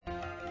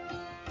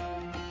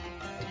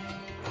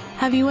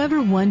Have you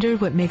ever wondered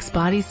what makes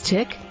bodies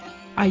tick?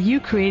 Are you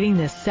creating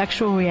the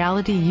sexual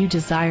reality you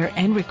desire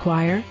and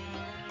require?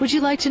 Would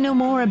you like to know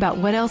more about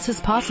what else is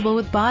possible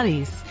with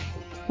bodies?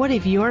 What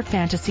if your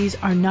fantasies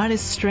are not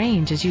as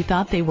strange as you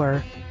thought they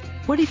were?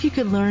 What if you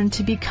could learn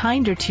to be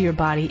kinder to your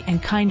body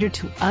and kinder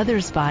to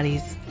others'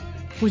 bodies?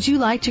 Would you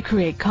like to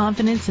create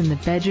confidence in the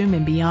bedroom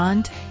and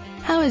beyond?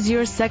 How has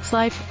your sex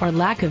life or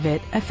lack of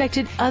it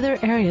affected other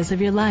areas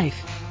of your life?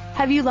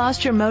 Have you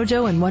lost your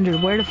mojo and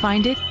wondered where to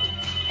find it?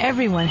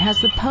 Everyone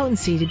has the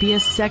potency to be a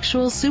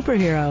sexual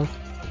superhero.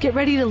 Get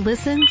ready to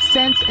listen,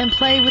 sense, and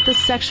play with the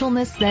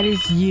sexualness that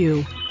is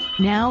you.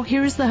 Now,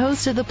 here is the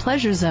host of The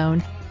Pleasure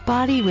Zone,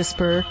 Body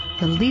Whisperer,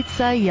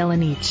 Milica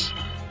Jelenic.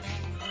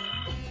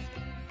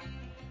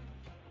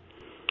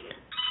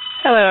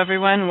 Hello,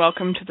 everyone.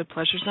 Welcome to The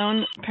Pleasure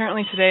Zone.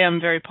 Apparently today I'm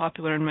very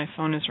popular and my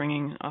phone is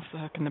ringing off the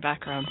hook in the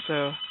background,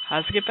 so how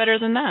does it get better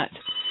than that?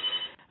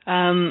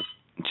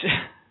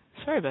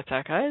 Sorry about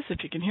that, guys.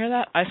 If you can hear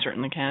that, I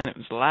certainly can. It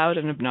was loud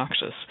and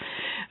obnoxious.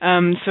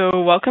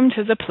 So welcome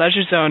to The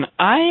Pleasure Zone.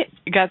 I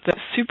got the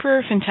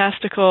super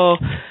fantastical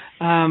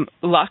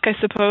luck, I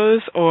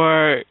suppose,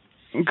 or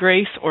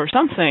grace or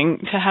something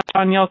to have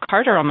Donnielle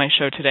Carter on my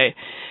show today.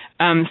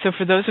 So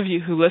for those of you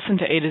who listen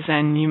to A to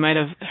Zen, you might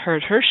have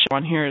heard her show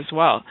on here as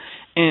well.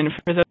 And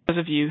for those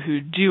of you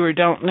who do or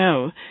don't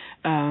know,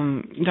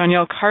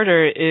 Donnielle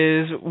Carter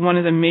is one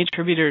of the major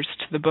contributors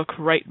to the book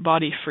Right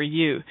Body for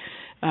You,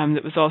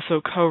 that was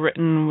also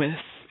co-written with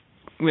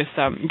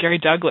Gary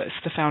Douglas,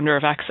 the founder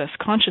of Access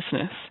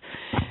Consciousness.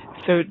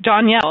 So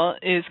Donnielle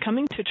is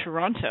coming to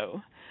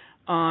Toronto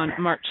on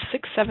March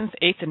 6th, 7th,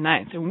 8th, and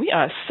 9th, and we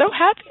are so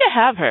happy to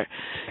have her.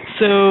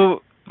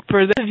 So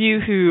for those of you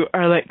who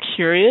are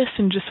curious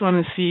and just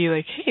want to see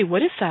hey,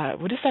 what is that?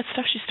 What is that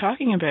stuff she's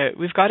talking about?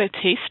 We've got a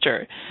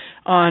taster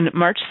on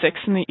March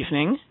 6th in the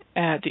evening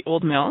at the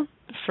Old Mill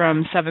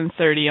from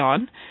 7:30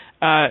 on.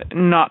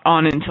 Not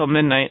on until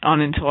midnight,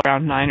 on until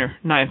around 9 or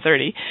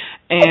 9:30.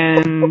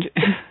 And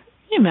can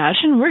you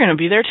imagine? We're going to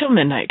be there till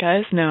midnight,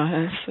 guys. No,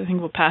 I think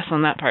we'll pass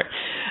on that part.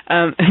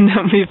 And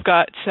then we've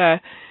got,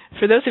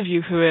 for those of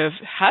you who have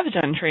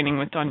done training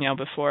with Donnielle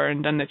before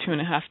and done the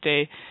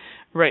 2.5-day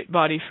Right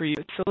Body for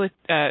You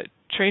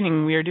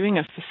training, we are doing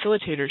a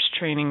facilitators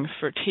training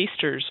for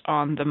tasters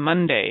on the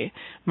Monday,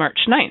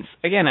 March 9th,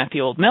 again at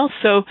the Old Mill.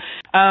 So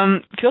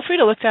feel free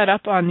to look that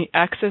up on the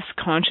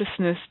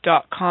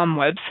accessconsciousness.com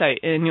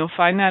website, and you'll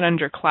find that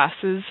under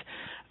classes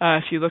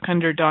if you look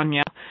under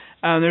Donnielle.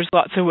 There's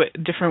lots of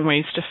different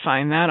ways to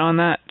find that on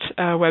that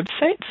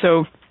website.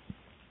 So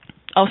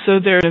also,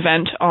 there's an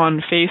event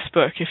on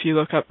Facebook. If you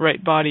look up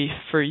Right Body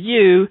for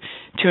You,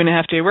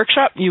 2.5-day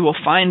workshop, you will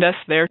find us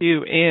there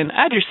too, and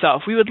add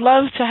yourself. We would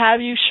love to have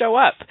you show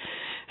up.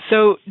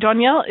 So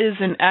Donnielle is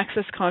an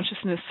Access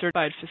Consciousness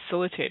certified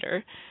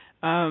facilitator,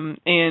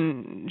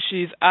 and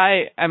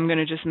I'm going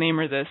to just name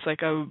her this,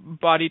 a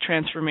body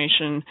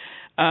transformation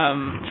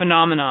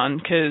phenomenon,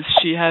 because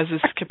she has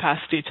this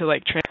capacity to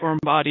transform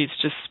bodies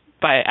just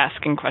by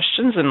asking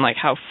questions, and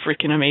how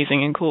freaking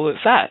amazing and cool is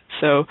that?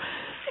 So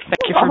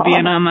thank you for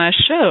being on my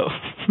show.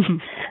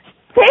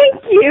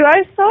 Thank you.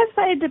 I'm so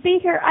excited to be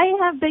here. I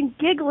have been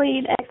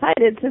giggling and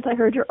excited since I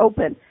heard you're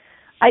open.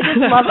 I just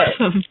love it.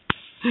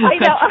 I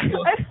know.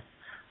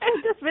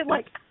 I've just been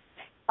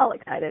all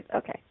excited.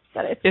 Okay.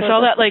 It's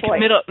all that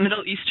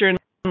Middle Eastern,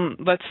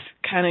 let's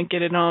kind of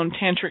get it on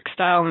tantric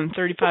style and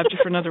 35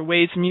 different other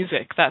ways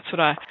music. That's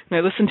what when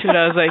I listened to it,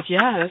 I was like,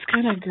 yeah, that's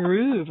kind of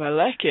groove. I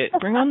like it.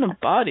 Bring on the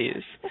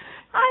bodies.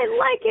 I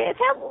like it.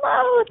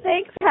 Hello.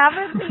 Thanks for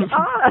having me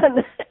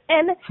on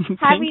and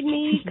having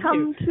me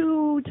come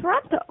to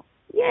Toronto.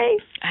 Yay.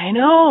 I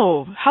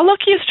know. How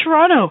lucky is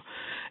Toronto?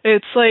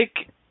 It's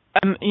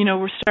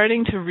we're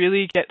starting to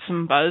really get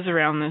some buzz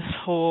around this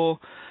whole,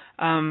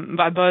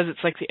 by buzz,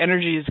 it's the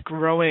energy is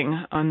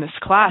growing on this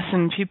class,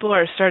 and people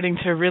are starting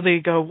to really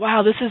go,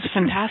 wow, this is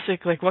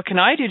fantastic. What can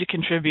I do to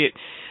contribute?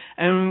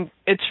 And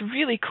it's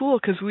really cool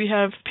because we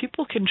have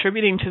people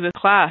contributing to the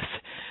class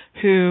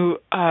who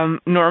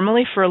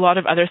normally for a lot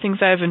of other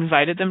things I've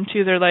invited them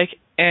to, they're like,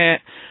 eh.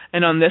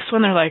 And on this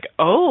one, they're like,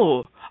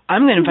 oh,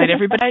 I'm going to invite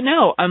everybody I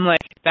know. I'm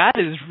like, that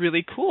is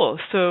really cool.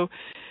 So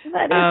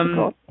that is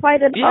cool.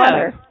 Quite an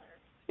honor.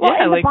 Well,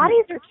 and the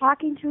bodies are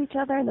talking to each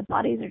other, and the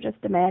bodies are just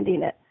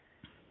demanding it.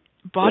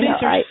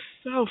 Bodies are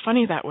so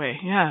funny that way,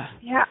 yeah.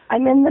 Yeah,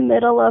 I'm in the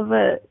middle of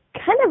a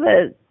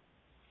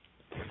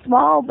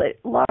small but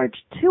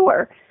large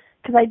tour,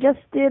 because I just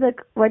did a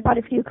Right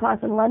Body for You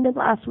class in London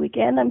last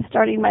weekend. I'm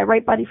starting my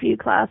Right Body for You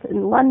class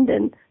in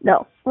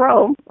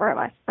Rome. Where am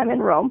I? I'm in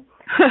Rome.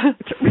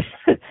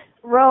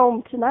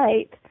 Rome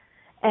tonight.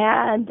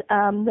 And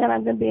then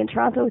I'm going to be in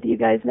Toronto with you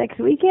guys next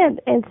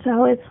weekend. And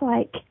so it's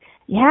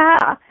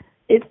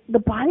the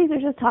bodies are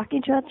just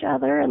talking to each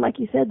other. And like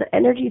you said, the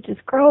energy is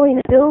just growing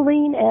and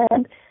building.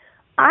 And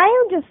I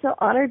am just so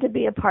honored to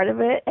be a part of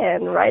it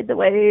and ride the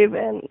wave.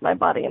 And my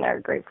body and I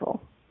are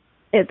grateful.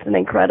 It's an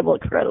incredible,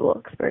 incredible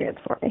experience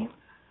for me.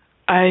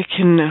 I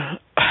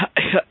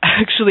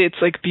actually,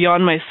 it's like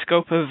beyond my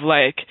scope of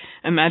like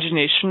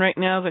imagination right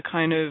now, the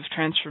kind of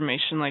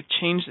transformation, like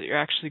change that you're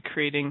actually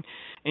creating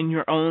in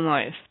your own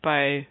life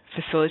by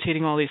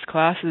facilitating all these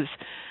classes.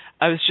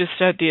 I was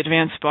just at the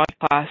advanced body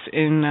class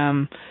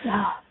in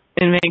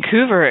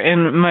Vancouver,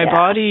 and my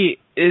body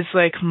is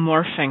like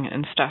morphing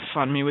and stuff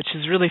on me, which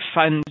is really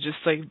fun to just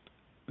like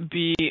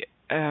be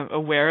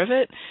aware of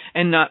it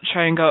and not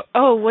try and go,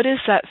 oh, what is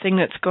that thing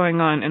that's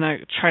going on, and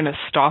I'm trying to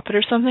stop it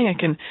or something. I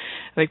can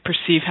like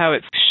perceive how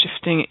it's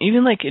shifting,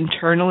 even like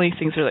internally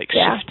things are like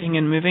shifting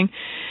and moving,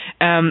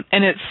 and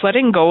it's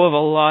letting go of a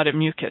lot of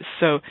mucus.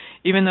 So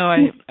even though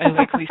I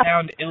likely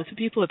sound ill to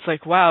people, it's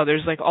like, wow,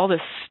 there's like all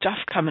this stuff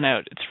coming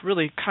out. It's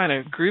really kind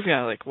of groovy.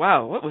 I'm like,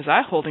 wow, what was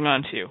I holding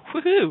on to?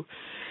 Woohoo!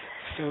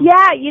 So,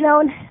 yeah,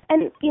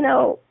 and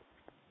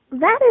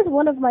that is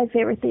one of my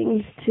favorite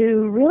things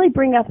to really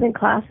bring up in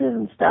classes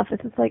and stuff. Is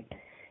it's like,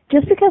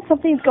 just because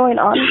something's going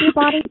on in your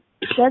body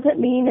doesn't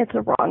mean it's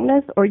a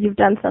wrongness or you've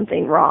done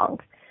something wrong.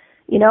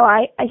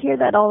 I hear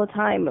that all the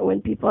time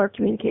when people are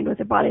communicating with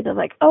their body. They're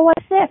like, oh,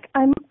 I'm sick.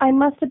 I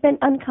must have been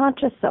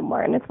unconscious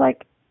somewhere. And it's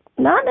like,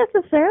 not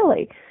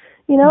necessarily.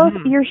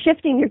 You're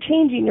shifting, you're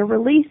changing, you're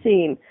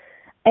releasing.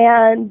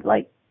 And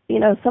like,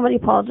 somebody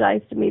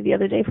apologized to me the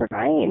other day for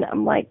crying.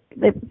 I'm like,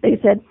 they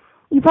said,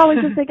 you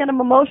probably just think I'm an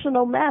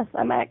emotional mess.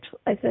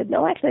 I said,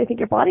 no, actually, I think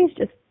your body's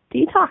just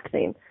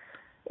detoxing.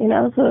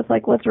 So it's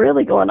like, what's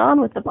really going on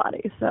with the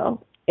body?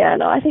 So, yeah,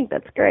 no, I think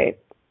that's great.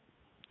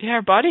 Yeah,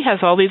 our body has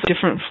all these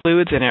different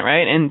fluids in it,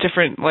 right? And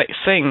different, like,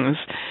 things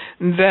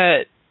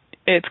that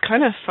it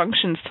kind of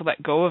functions to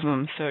let go of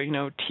them. So,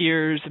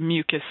 tears,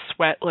 mucus,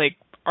 sweat, like,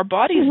 our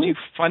bodies do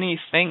funny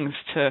things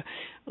to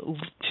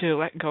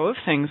let go of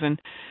things. And,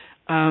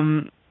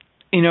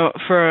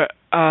 for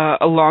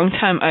a long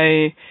time,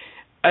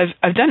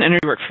 I've done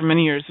energy work for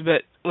many years,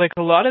 but like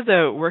a lot of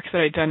the work that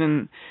I'd done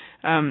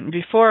in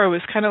before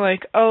was kind of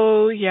like,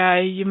 oh yeah,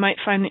 you might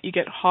find that you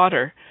get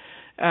hotter.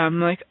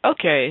 Like,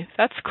 okay,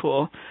 that's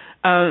cool.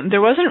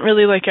 There wasn't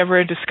really like ever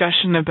a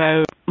discussion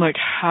about like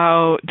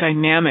how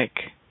dynamic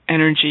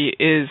energy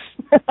is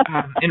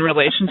in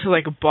relation to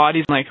like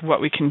bodies, like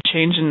what we can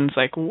change, and it's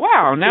like,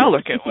 wow, now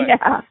look at what.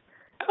 Yeah.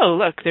 Oh,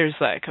 look, there's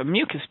like a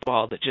mucus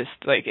ball that just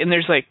like, and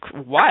there's like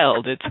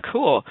wild, it's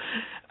cool.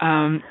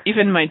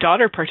 Even my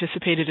daughter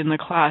participated in the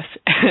class,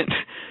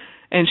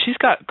 and she's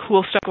got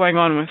cool stuff going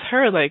on with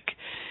her, like,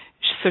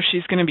 so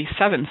she's going to be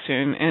 7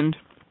 soon, and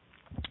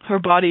her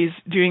body's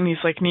doing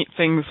these like neat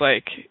things,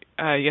 like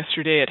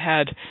yesterday it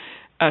had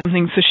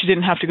something so she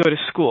didn't have to go to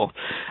school.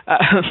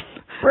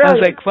 Really? I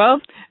was like,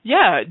 well,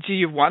 yeah, do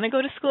you want to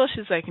go to school?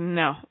 She's like,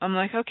 no. I'm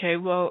like, okay,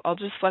 well, I'll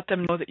just let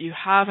them know that you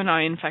have an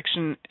eye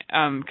infection,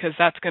 because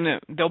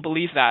they'll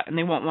believe that, and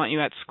they won't want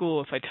you at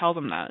school if I tell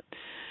them that.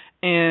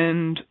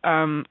 And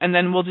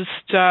then we'll just,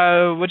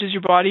 what does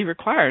your body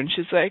require? And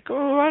she's like,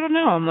 oh, I don't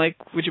know. I'm like,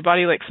 would your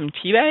body like some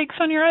tea bags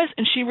on your eyes?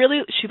 And she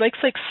likes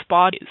like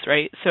spa days,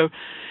 right? So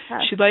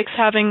she likes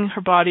having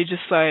her body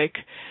just like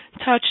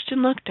touched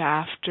and looked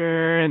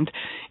after, and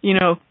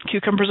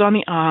cucumbers on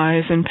the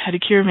eyes and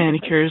pedicure,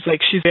 manicures. Like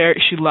she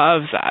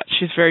loves that.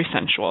 She's very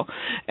sensual,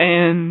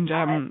 and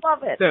I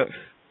love it. So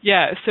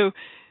yeah, so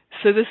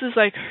this is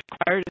like her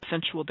required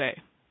sensual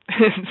day.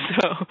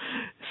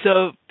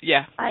 so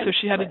yeah. So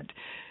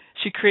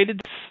she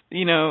created this,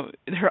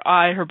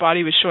 her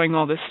body was showing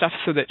all this stuff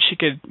so that she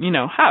could,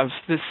 have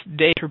this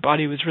day. Her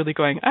body was really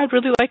going, I'd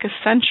really like a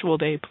sensual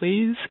day,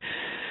 please.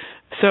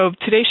 So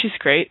today she's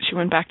great. She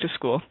went back to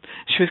school.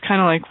 She was kind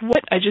of like,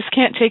 what? I just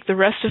can't take the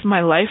rest of my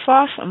life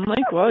off? I'm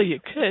like, well, you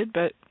could,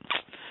 but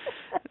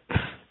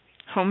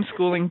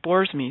homeschooling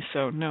bores me,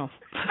 so no.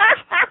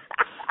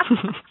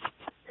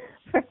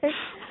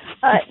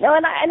 No,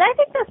 and I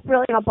think that's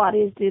brilliant how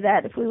bodies do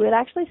that. If we would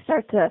actually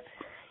start to,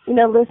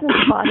 listen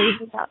to bodies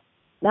and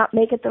not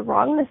make it the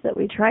wrongness that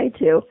we try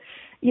to.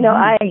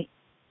 I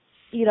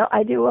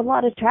do a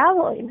lot of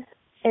traveling,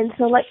 and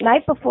so like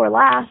night before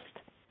last,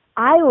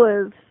 I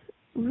was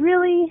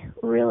really,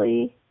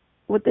 really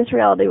what this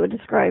reality would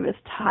describe as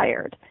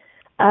tired.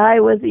 I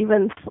was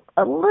even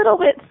a little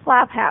bit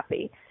slap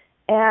happy,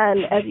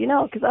 and as you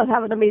know, because I was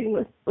having a meeting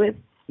with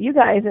you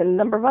guys and a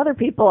number of other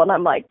people, and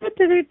I'm like,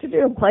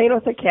 I'm playing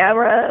with the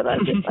camera, and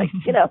I'm just like,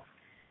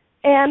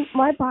 and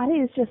my body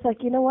is just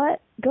like, you know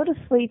what, go to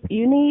sleep.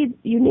 You need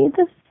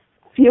this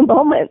few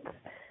moments,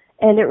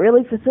 and it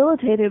really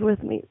facilitated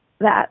with me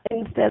that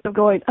instead of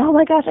going, oh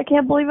my gosh, I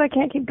can't believe I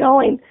can't keep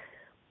going.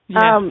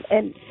 Yeah.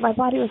 And my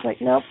body was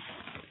like, nope,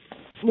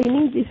 we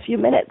need these few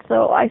minutes.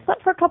 So I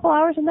slept for a couple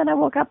hours, and then I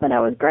woke up, and I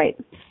was great.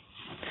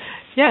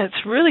 Yeah,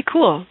 it's really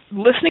cool.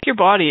 Listening to your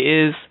body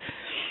is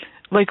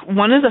like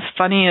one of the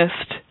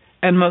funniest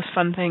and most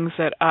fun things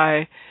that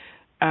I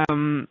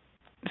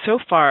so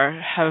far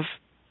have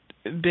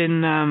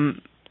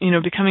been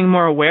becoming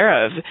more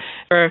aware of.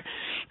 Or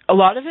a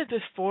lot of it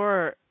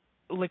before,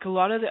 like a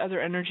lot of the other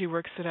energy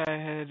works that I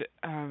had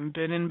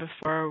been in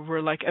before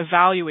were like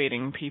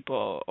evaluating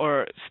people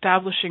or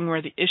establishing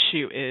where the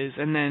issue is,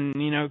 and then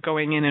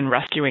going in and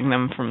rescuing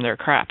them from their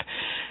crap.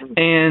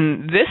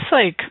 And this,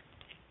 like,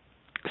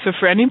 So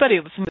for anybody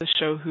listening to the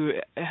show who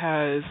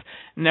has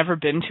never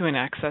been to an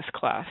Access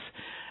class,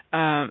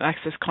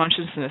 Access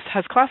Consciousness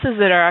has classes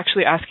that are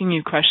actually asking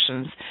you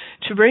questions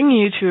to bring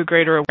you to a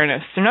greater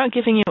awareness. They're not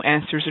giving you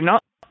answers. They're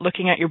not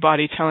looking at your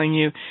body telling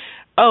you,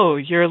 oh,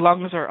 your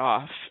lungs are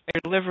off,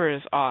 your liver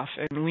is off,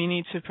 and we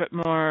need to put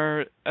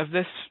more of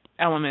this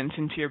element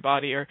into your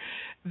body. Or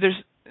there's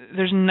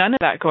none of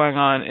that going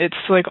on. It's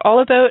like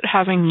all about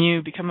having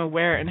you become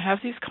aware and have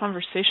these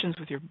conversations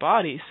with your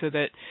body so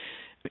that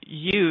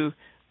you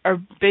are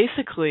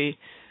basically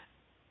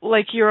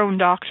like your own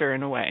doctor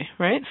in a way,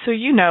 right? So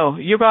you know,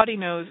 your body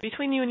knows,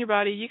 between you and your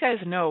body, you guys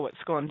know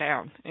what's going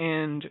down,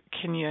 and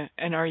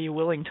are you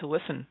willing to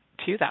listen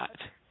to that?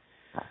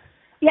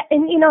 Yeah,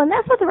 and and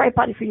that's what the Right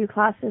Body for You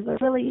classes are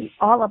really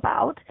all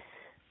about,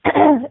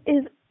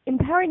 is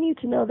empowering you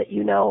to know that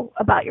you know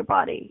about your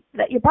body,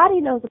 that your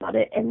body knows about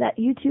it, and that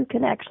you two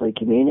can actually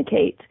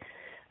communicate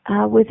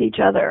with each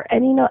other.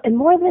 And and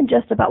more than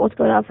just about what's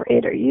going on for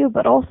it or you,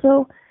 but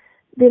also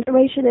the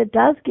information it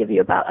does give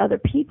you about other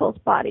people's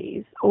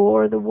bodies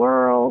or the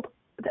world,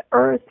 the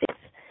earth.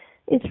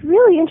 It's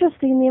really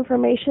interesting, the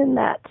information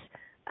that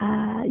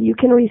you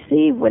can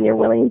receive when you're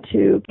willing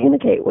to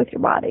communicate with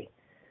your body.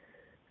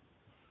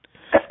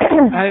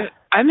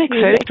 I'm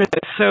excited for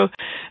this. So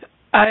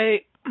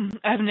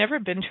I've never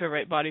been to a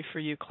Right Body for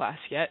You class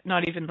yet,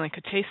 not even like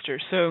a taster.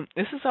 So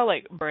this is all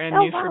like brand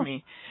new for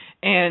me.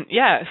 And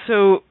yeah,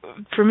 so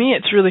for me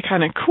it's really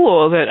kind of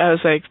cool that I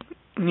was like,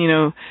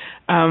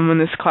 when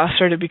this class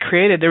started to be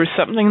created, there was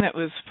something that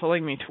was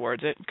pulling me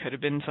towards it. Could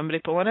have been somebody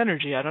pulling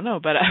energy, I don't know,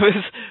 but I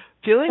was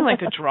feeling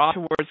like a draw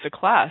towards the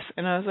class,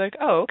 and I was like,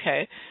 oh,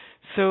 okay.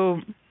 So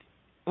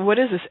what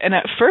is this? And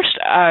at first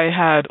I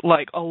had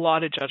like a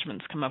lot of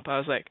judgments come up. I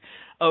was like,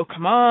 oh,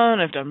 come on,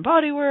 I've done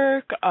body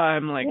work.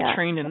 I'm like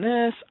trained in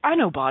this. I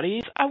know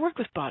bodies. I work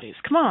with bodies.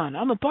 Come on,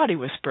 I'm a body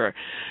whisperer.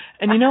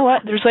 And you know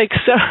what? There's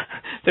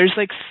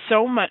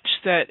so much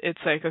that it's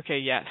like, okay,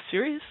 yeah,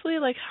 seriously?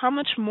 Like, how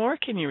much more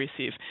can you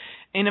receive?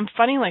 And I'm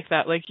funny like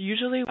that. Like,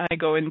 usually I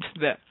go into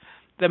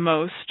the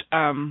most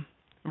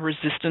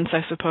resistance,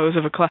 I suppose,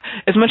 of a class.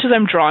 As much as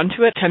I'm drawn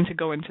to it, I tend to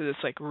go into this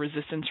like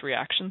resistance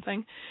reaction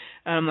thing.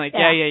 And I'm like,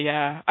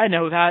 yeah, I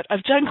know that.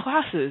 I've done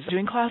classes,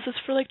 doing classes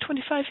for like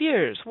 25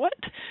 years. What?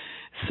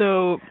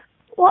 So.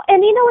 Well,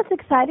 and what's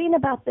exciting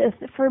about this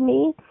for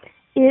me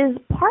is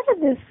part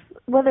of this,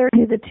 whether it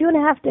be the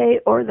 2.5 day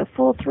or the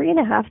full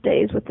 3.5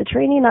 days with the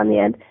training on the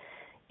end,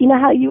 you know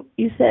how you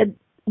said,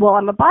 well,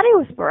 I'm a body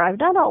whisperer. I've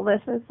done all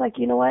this. And it's like,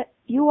 you know what?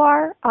 You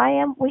are, I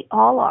am, we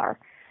all are.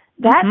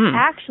 That's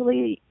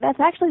actually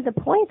the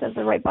point of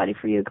the Right Body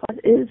for You class,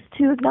 is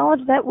to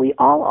acknowledge that we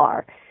all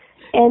are,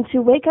 and to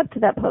wake up to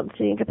that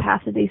potency and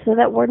capacity so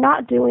that we're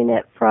not doing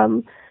it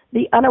from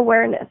the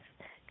unawareness.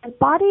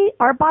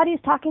 Our body is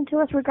talking to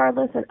us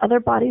regardless, and other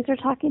bodies are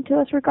talking to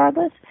us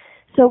regardless.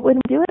 So when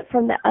we do it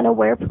from the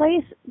unaware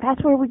place,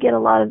 that's where we get a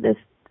lot of this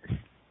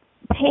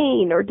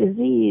pain or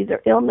disease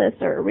or illness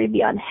or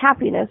maybe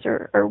unhappiness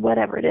or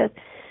whatever it is.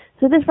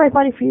 So this Right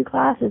Body for You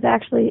class is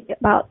actually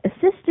about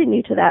assisting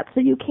you to that,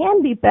 so you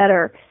can be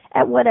better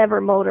at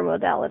whatever mode or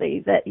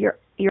modality that you're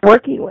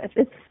working with.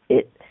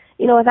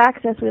 With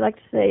Access, we like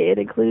to say it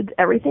includes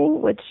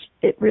everything, which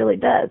it really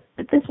does.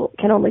 But this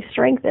can only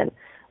strengthen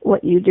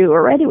what you do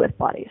already with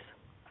bodies.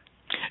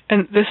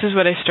 And this is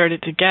what I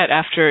started to get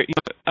after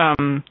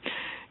kind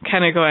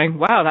of going,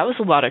 wow, that was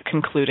a lot of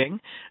concluding.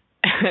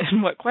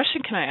 And what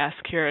question can I ask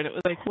here? And it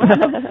was like,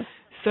 well,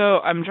 so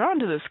I'm drawn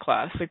to this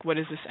class. Like, what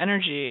is this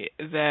energy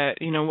that,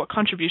 what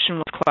contribution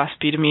will this class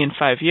be to me in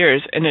 5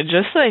 years? And it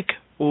just like,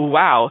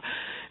 wow.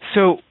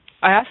 So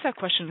I asked that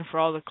question for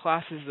all the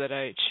classes that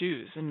I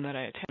choose and that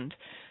I attend,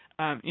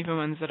 even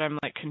ones that I'm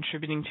like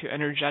contributing to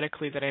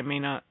energetically that I may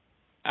not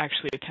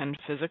actually attend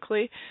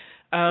physically.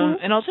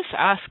 And I'll just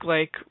ask,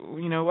 like,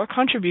 what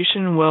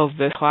contribution will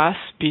this class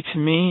be to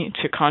me,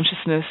 to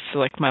consciousness, to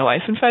like my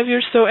life in 5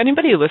 years? So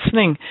anybody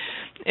listening,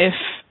 if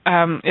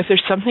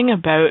there's something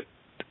about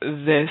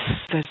this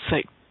that's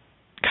like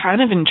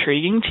kind of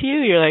intriguing to you,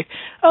 you're like,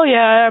 oh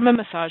yeah, I'm a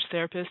massage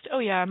therapist, oh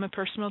yeah, I'm a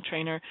personal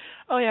trainer,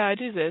 oh yeah, I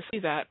do this,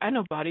 do that, I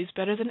know bodies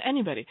better than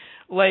anybody.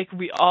 Like,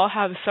 we all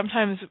have,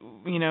 sometimes,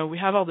 we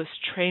have all this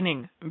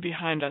training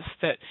behind us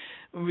that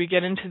we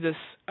get into this,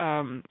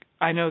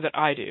 I know that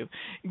I do,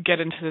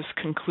 get into this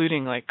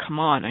concluding, like, come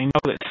on, I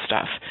know this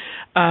stuff.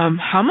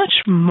 How much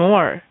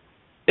more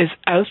is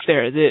out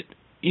there that,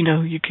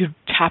 you could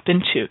tap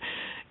into?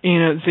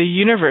 The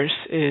universe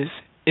is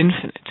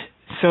infinite.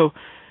 So,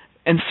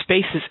 and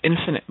space is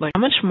infinite. Like,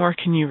 how much more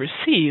can you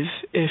receive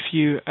if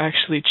you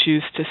actually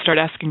choose to start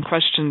asking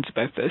questions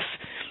about this?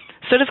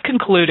 Instead of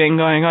concluding,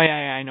 going, oh,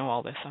 yeah, I know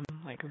all this. I'm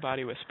like a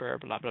body whisperer,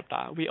 blah, blah,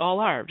 blah. We all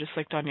are, just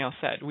like Donnielle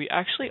said. We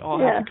actually all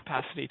have the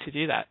capacity to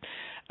do that.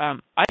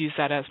 I use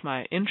that as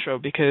my intro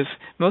because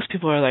most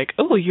people are like,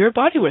 oh, you're a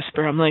body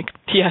whisperer. I'm like,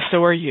 yeah,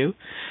 so are you.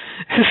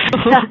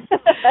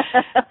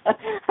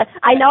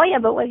 I know I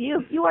am, but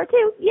you are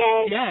too.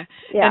 Yay! Yeah.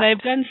 And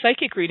I've done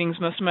psychic readings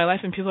most of my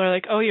life, and people are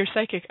like, "Oh, you're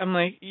psychic." I'm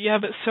like, "Yeah,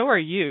 but so are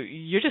you.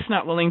 You're just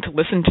not willing to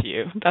listen to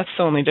you. That's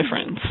the only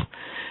difference."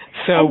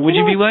 So, would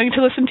you be willing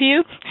to listen to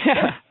you?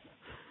 Yeah.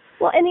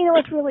 Well, and you know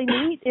what's really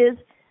neat is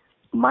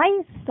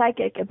my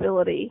psychic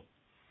ability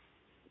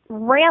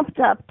ramped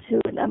up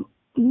to an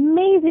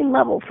amazing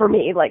level for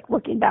me, like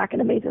looking back, an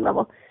amazing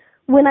level,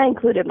 when I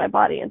included my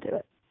body into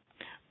it.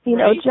 You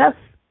know, just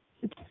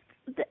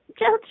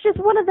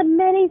one of the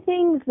many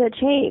things that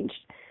changed.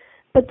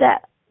 But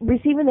that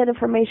receiving that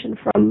information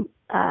from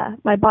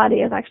my body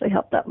has actually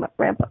helped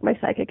ramp up my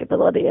psychic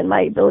ability and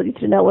my ability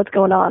to know what's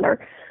going on or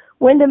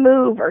when to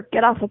move or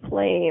get off a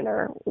plane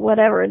or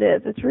whatever it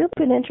is. It's really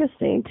been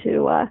interesting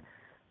to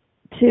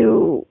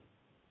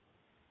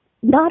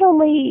not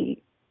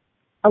only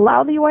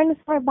allow the awareness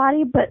of my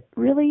body, but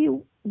really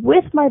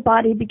with my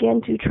body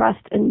begin to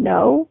trust and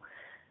know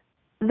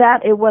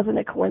that it wasn't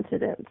a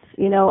coincidence.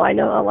 You know, I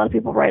know a lot of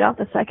people write off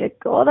the psychic,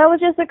 oh, that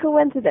was just a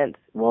coincidence.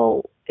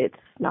 Well, it's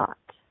not.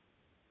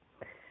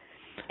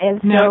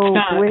 And so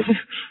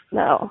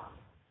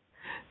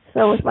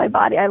So with my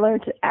body, I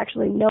learned to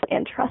actually know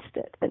and trust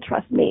it and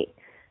trust me.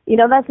 You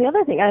know, that's the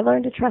other thing. I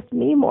learned to trust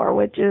me more,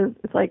 which is,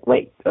 it's like,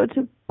 wait, go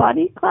to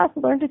body class,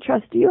 learn to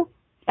trust you?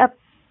 Yep.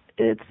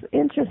 It's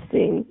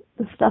interesting,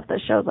 the stuff that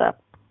shows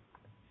up.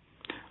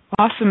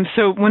 Awesome.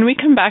 So when we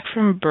come back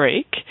from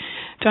break,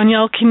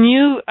 Donnielle, can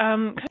you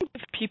kind of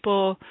give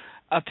people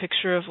a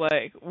picture of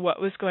like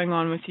what was going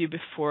on with you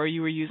before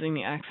you were using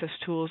the Access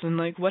tools, and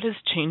like what has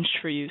changed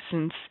for you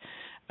since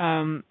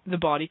the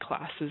body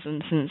classes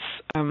and since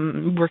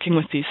working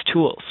with these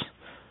tools?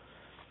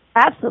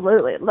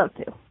 Absolutely. I'd love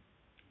to.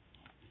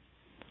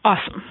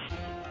 Awesome.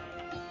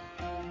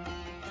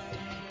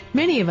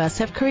 Many of us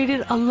have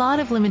created a lot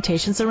of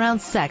limitations around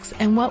sex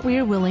and what we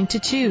are willing to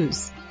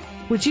choose.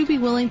 Would you be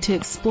willing to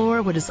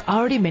explore what has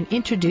already been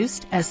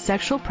introduced as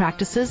sexual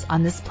practices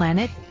on this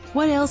planet?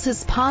 What else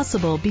is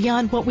possible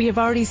beyond what we have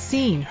already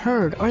seen,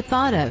 heard, or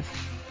thought of?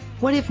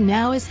 What if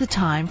now is the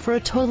time for a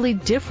totally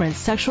different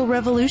sexual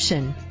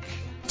revolution?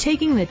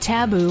 Taking the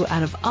taboo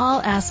out of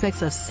all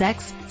aspects of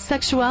sex,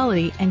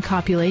 sexuality, and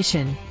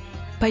copulation.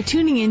 By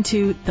tuning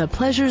into the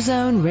Pleasure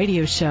Zone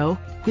radio show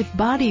with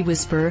body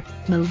whisperer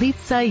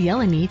Milica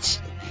Jelenic,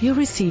 you'll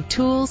receive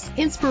tools,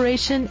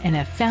 inspiration, and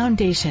a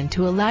foundation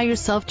to allow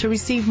yourself to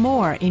receive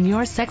more in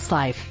your sex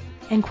life,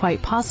 and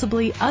quite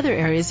possibly other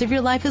areas of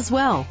your life as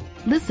well.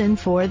 Listen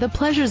for The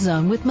Pleasure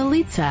Zone with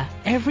Milica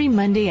every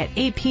Monday at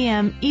 8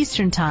 p.m.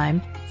 Eastern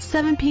Time,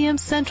 7 p.m.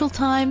 Central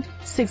Time,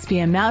 6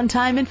 p.m. Mountain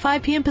Time, and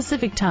 5 p.m.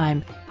 Pacific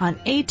Time on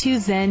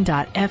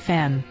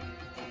a2zen.fm.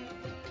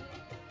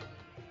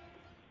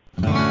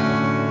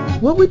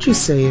 What would you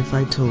say if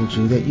I told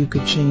you that you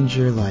could change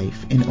your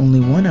life in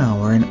only 1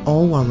 hour and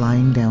all while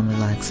lying down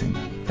relaxing?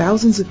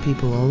 Thousands of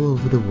people all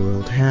over the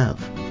world have.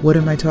 What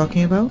am I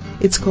talking about?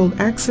 It's called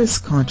Access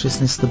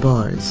Consciousness, the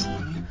bars.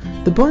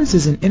 The bars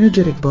is an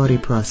energetic body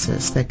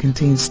process that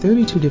contains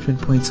 32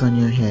 different points on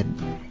your head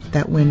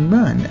that, when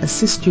run,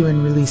 assist you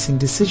in releasing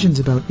decisions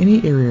about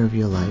any area of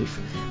your life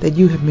that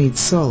you have made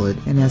solid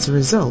and as a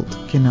result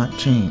cannot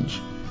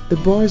change. The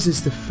bars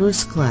is the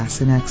first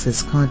class in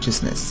Access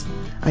Consciousness,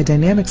 a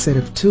dynamic set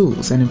of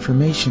tools and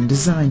information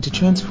designed to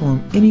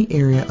transform any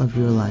area of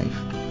your life.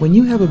 When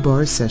you have a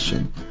bars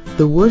session,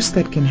 the worst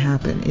that can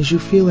happen is you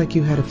feel like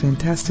you had a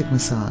fantastic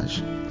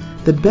massage.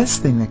 The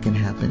best thing that can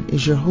happen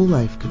is your whole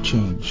life could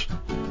change.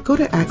 Go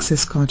to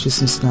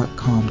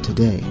accessconsciousness.com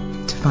today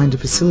to find a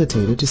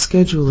facilitator to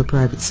schedule a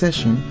private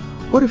session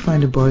or to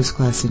find a bars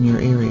class in your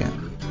area.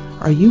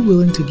 Are you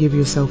willing to give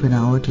yourself an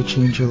hour to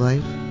change your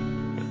life?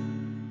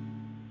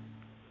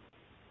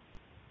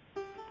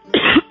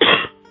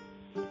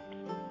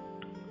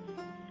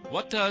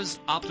 What does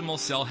optimal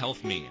cell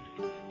health mean,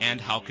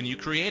 and how can you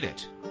create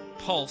it?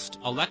 Pulsed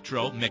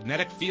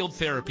electromagnetic field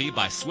therapy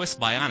by Swiss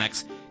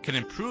Bionics can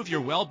improve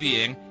your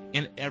well-being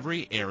in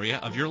every area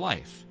of your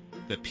life.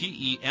 The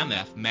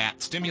PEMF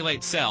mat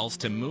stimulates cells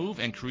to move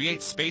and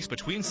create space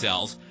between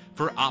cells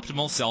for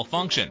optimal cell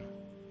function.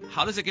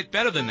 How does it get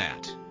better than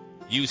that?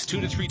 Use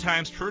 2 to 3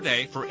 times per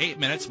day for 8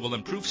 minutes will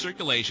improve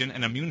circulation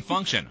and immune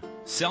function.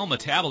 Cell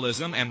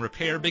metabolism and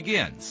repair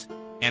begins,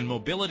 and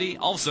mobility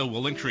also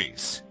will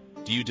increase.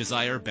 Do you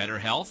desire better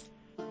health?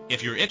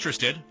 If you're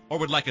interested or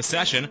would like a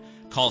session,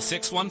 call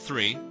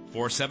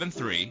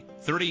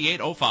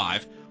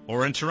 613-473-3805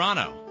 or in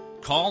Toronto.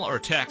 Call or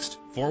text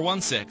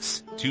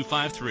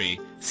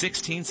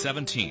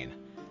 416-253-1617.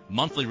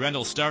 Monthly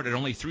rentals start at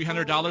only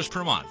 $300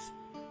 per month.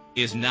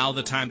 Is now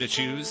the time to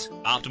choose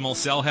optimal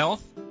cell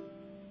health?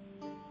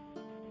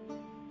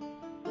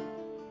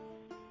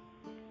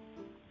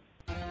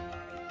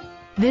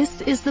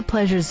 This is The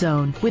Pleasure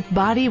Zone with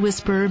body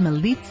whisperer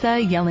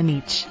Milica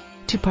Jelenic.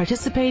 To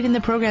participate in the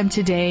program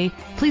today,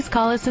 please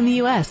call us in the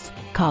U.S.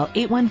 Call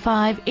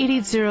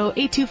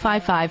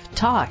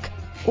 815-880-8255-TALK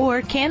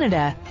or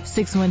Canada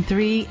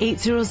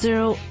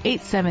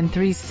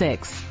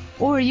 613-800-8736.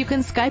 Or you can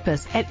Skype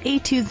us at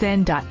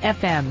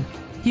a2zen.fm.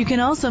 You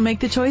can also make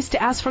the choice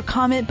to ask for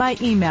comment by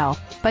email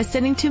by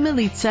sending to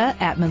Milica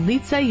at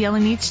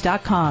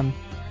militsajelenic.com.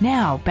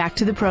 Now, back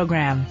to the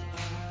program.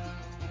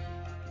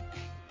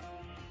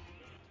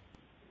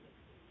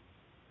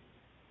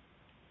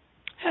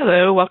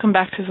 Hello, welcome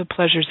back to the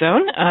Pleasure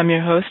Zone. I'm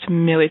your host,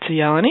 Milica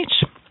Jelenic.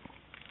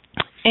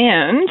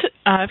 And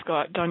I've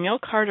got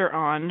Donnielle Carter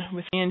on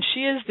with me, and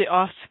she is the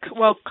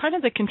kind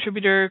of the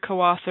contributor,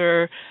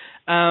 co-author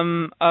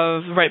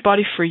of the Right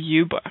Body for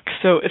You book.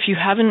 So if you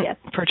haven't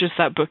purchased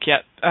that book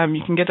yet,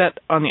 you can get that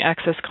on the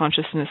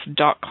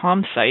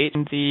accessconsciousness.com site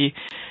in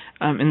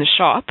the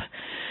shop.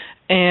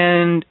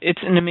 And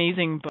it's an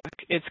amazing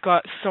book. It's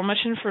got so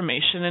much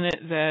information in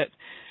it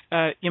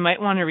that you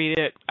might want to read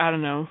it,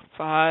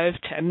 5,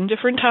 10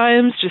 different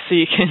times, just so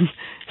you can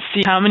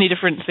see how many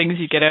different things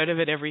you get out of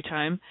it every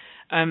time.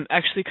 I'm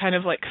actually kind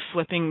of like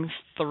flipping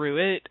through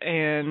it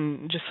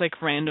and just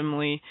like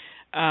randomly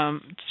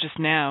just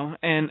now,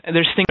 and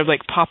there's things that are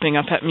like popping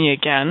up at me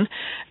again.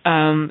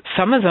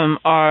 Some of them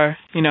are,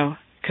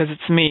 because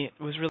it's me,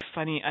 it was really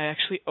funny. I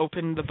actually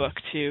opened the book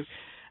to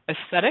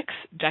aesthetics,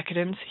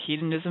 decadence,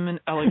 hedonism, and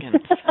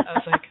elegance. I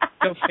was like,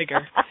 go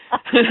figure.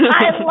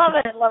 I love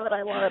it.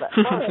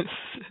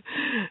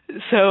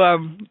 So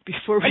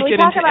before we get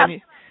into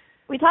any...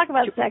 We talk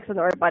about sex in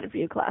the Right Body for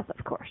You class,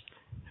 of course.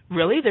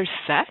 Really? There's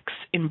sex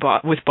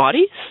with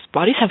bodies?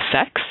 Bodies have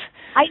sex?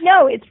 I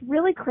know, it's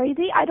really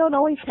crazy. I don't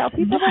always tell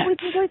people that we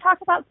usually talk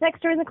about sex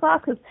during the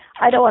class because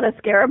I don't want to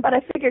scare them, but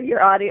I figured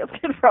your audience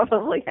could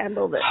probably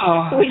handle it.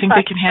 Oh, I think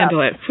they can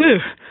handle it.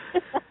 Whew.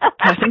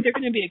 I think they're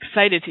going to be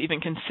excited to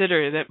even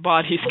consider that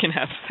bodies can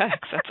have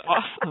sex. That's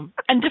awesome.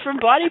 And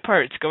different body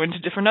parts go into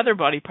different other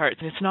body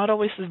parts. And it's not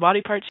always the body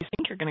parts you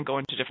think are going to go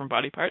into different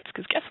body parts,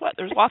 because guess what?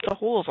 There's lots of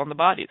holes on the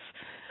bodies.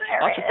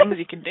 Lots of things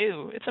you can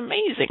do. It's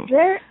amazing.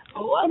 I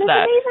love and it's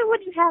that. amazing when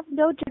you have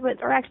no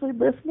judgment or actually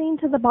listening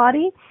to the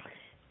body.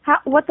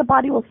 What the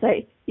body will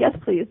say. Yes,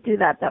 please do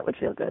that. That would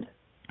feel good.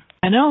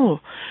 I know.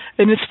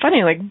 And it's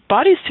funny, like,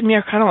 bodies to me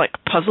are kind of like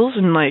puzzles,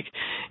 and like,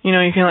 you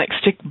can like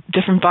stick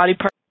different body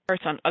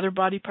parts on other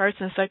body parts,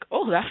 and it's like,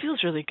 oh, that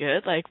feels really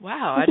good. Like,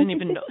 wow, I didn't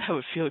even know that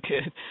would feel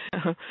good.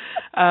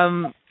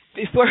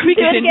 Before we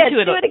get into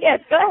it. Do it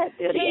again. Go ahead.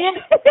 Do it again.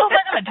 Yeah. Oh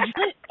my God, did you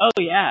do it? Oh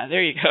yeah,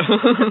 there you go.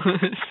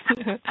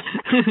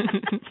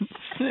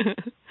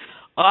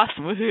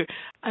 Awesome, woohoo.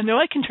 I know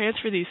I can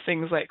transfer these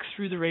things like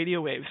through the radio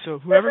waves, so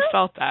whoever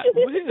felt that,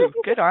 woohoo,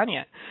 good on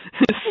you.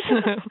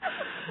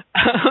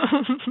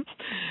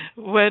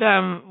 What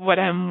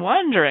I'm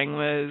wondering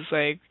was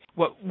like,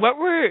 what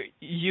were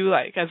you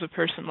like as a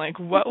person? Like,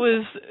 what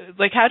was,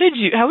 like, how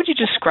would you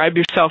describe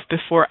yourself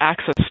before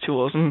access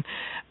tools, and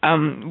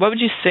what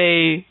would you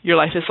say your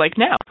life is like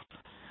now?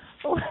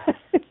 Well,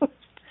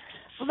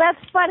 that's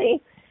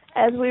funny,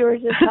 as we were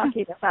just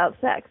talking about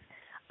sex.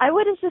 I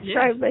would have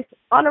described myself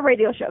on a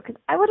radio show, because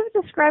I would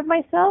have described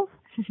myself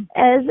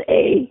as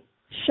a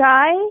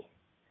shy,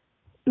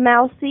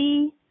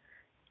 mousy,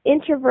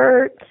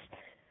 introvert,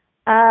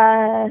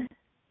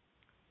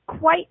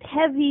 quite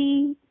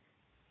heavy,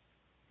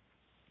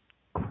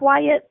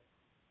 quiet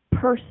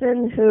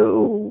person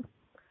who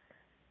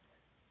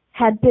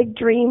had big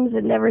dreams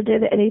and never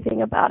did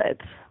anything about it.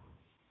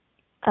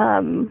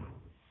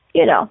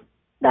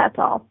 That's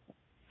all.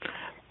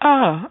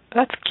 Oh,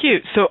 that's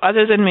cute. So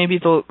other than maybe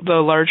the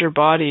larger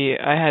body,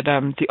 I had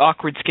the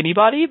awkward skinny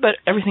body, but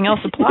everything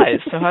else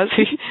applies. So how does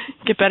he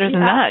get better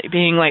than that,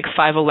 being like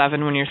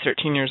 5'11" when you're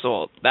 13 years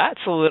old? That's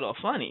a little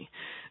funny.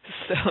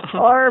 So.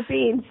 Or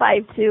being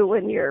 5'2"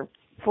 when you're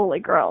fully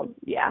grown.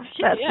 Yeah,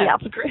 that's the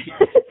opposite. Great.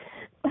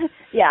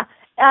 Yeah.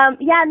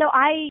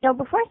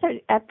 Before I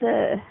started at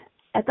the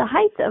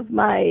height of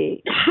my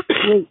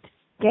weight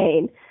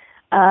gain,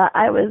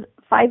 I was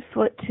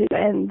 5'2"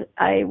 and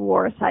I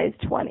wore a size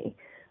 20.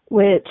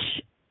 Which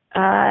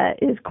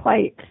is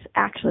quite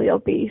actually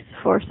obese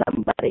for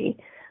somebody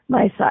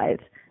my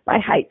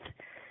height.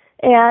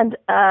 And,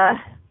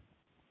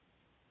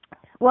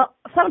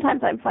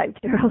 sometimes I'm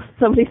 5'2".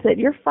 Somebody said,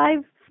 you're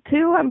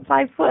 5'2", I'm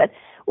 5 foot.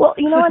 Well,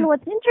 and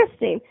what's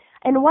interesting,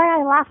 and why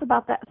I laugh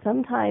about that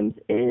sometimes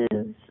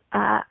is,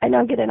 I know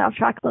I'm getting off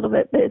track a little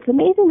bit, but it's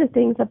amazing the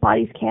things that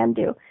bodies can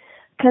do.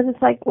 Because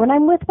it's like, when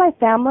I'm with my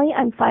family,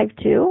 I'm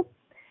 5'2",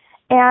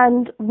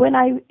 and when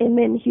I am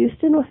in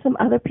Houston with some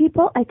other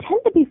people, I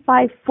tend to be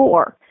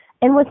 5'4".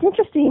 And what's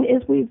interesting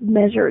is we've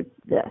measured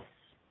this.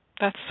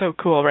 That's so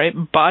cool, right?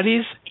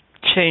 Bodies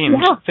change.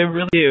 Yeah. They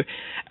really do.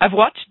 I've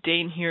watched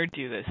Dane here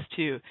do this,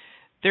 too.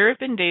 There have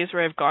been days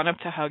where I've gone up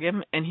to hug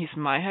him, and he's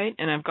my height,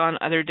 and I've gone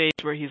other days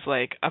where he's,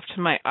 like, up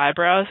to my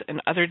eyebrows,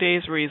 and other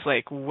days where he's,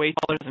 like, way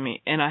taller than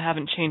me, and I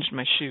haven't changed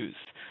my shoes.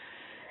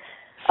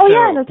 Oh,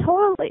 yeah, no,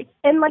 totally.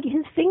 And, like,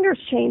 his fingers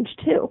change,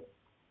 too.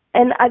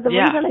 And the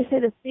reason I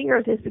say the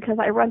fingers is because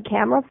I run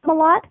camera a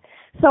lot,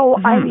 so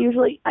I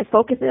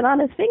focus in on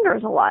his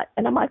fingers a lot,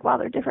 and I'm like, wow,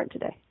 they're different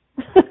today.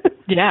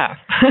 Yeah.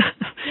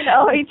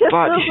 He just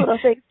those little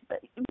things. But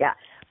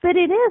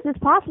it's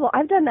possible.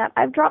 I've done that.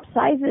 I've dropped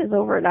sizes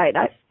overnight.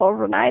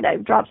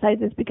 I've dropped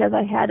sizes because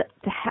I had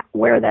to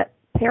wear that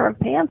pair of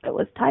pants that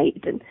was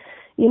tight, and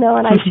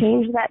and I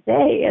change that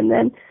day. And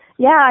then,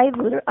 yeah,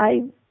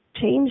 I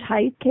change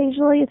height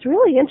occasionally. It's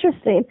really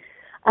interesting.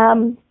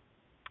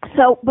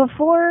 So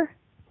before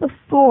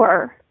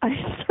I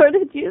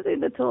started using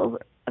the tools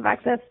of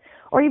Access,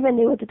 or even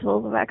knew what the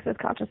tools of Access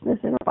Consciousness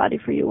and Body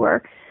for You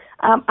were,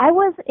 I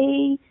was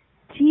a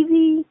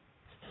TV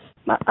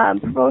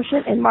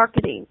promotion and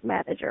marketing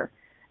manager,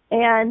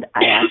 and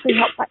I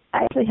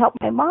actually helped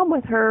my mom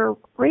with her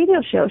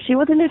radio show. She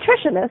was a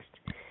nutritionist,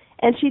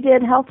 and she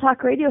did health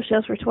talk radio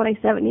shows for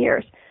 27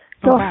 years.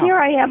 So Here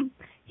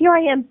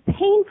I am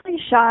painfully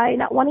shy,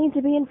 not wanting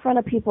to be in front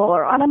of people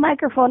or on a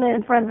microphone and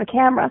in front of a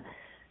camera.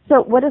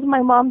 So what does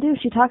my mom do?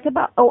 She talks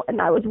about,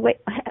 and I was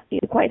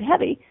quite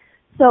heavy.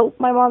 So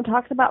my mom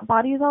talks about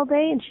bodies all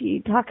day, and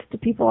she talks to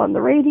people on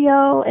the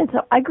radio. And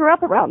so I grew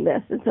up around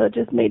this, and so it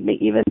just made me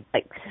even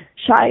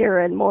shyer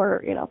and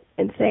more,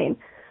 insane.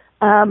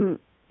 And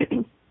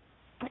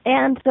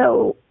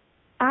so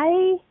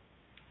I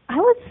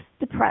was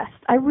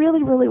depressed. I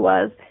really, really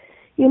was.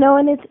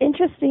 And it's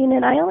interesting,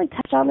 and I only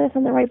touch on this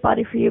in the Right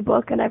Body for You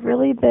book, and I've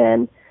really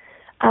been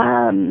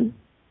not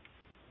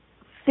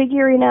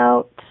figuring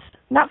out,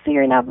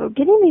 but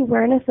getting the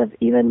awareness of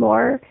even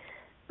more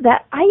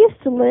that I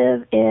used to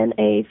live in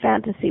a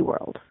fantasy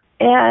world.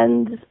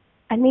 And,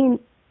 I mean,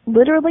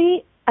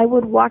 literally, I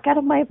would walk out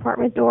of my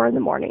apartment door in the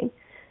morning,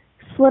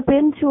 slip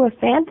into a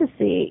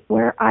fantasy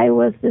where I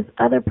was this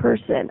other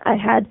person. I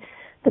had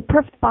the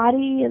perfect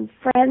body and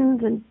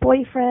friends and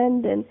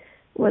boyfriend and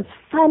was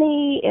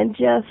funny and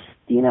just,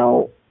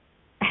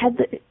 I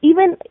didn't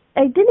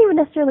even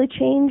necessarily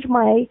change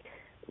my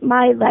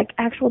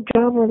actual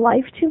job or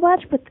life too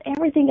much, but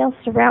everything else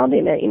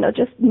surrounding it,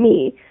 just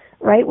me,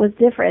 right, was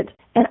different.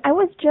 And I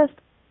was just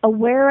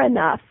aware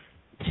enough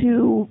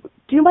to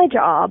do my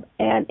job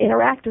and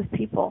interact with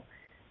people.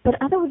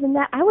 But other than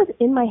that, I was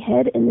in my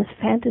head in this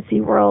fantasy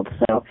world.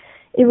 So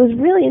it was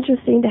really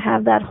interesting to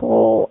have that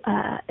whole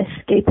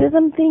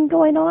escapism thing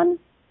going on.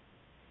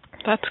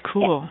 That's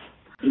cool.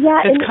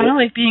 Yeah, it's kind of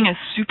like being a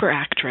super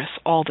actress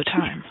all the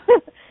time.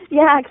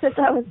 Yeah, except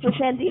I was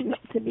pretending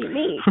to be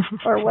me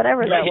or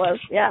whatever that was.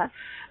 Yeah.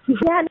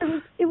 Yeah,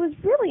 and it was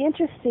really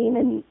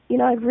interesting,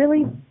 and I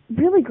really,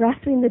 really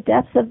grasping the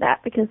depths of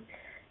that because,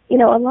 a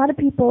lot of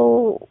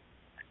people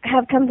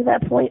have come to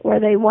that point where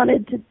they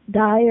wanted to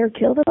die or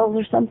kill themselves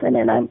or something,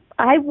 and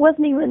I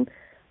wasn't even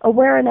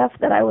aware enough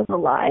that I was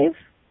alive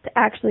to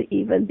actually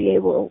even be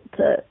able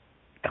to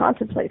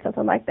contemplate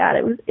something like that.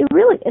 It was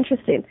really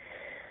interesting.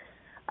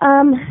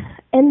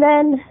 And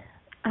then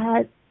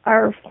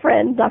our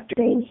friend Dr.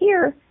 Dane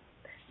here,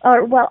 I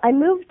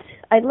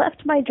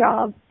left my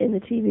job in the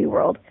TV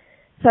world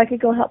so I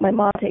could go help my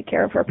mom take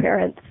care of her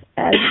parents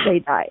as they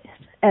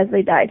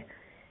died.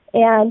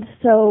 And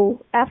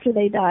so after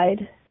they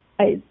died,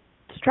 I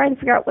was trying to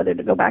figure out whether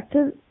to go back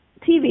to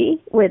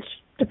TV, which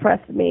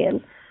depressed me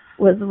and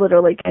was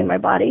literally killing my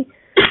body,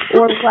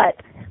 or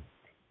what.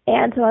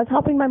 And so I was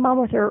helping my mom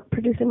with her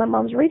producing my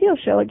mom's radio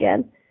show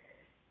again.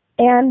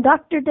 And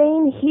Dr.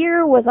 Dane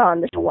here was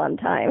on the show one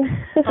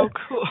time. Oh,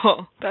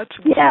 cool. That's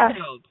yeah.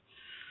 wild.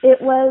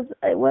 It was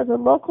a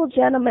local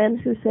gentleman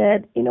who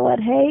said, you know what,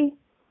 hey,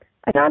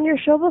 I've been on your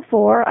show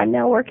before. I'm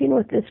now working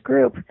with this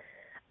group.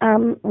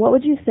 What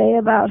would you say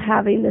about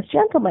having this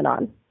gentleman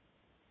on?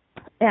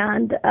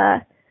 And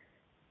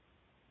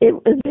it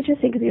was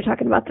interesting because you're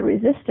talking about the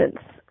resistance,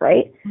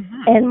 right?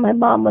 Mm-hmm. And my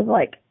mom was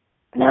like,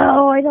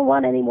 no, I don't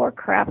want any more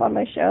crap on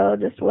my show,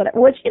 just whatever.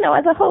 Which,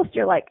 as a host,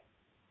 you're like,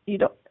 you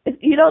don't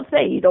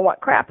say you don't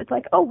want crap. It's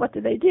like, oh, what do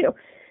they do?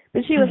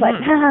 But she was like,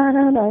 I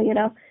don't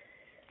know,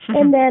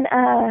 And then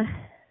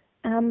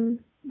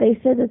they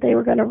said that they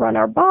were going to run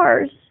our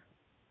bars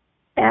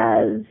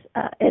as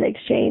in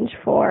exchange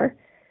for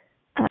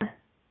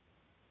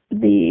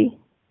the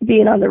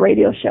being on the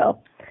radio show.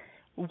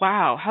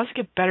 Wow, how's it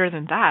get better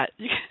than that?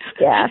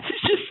 Yeah.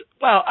 It's just,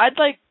 well, I'd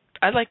like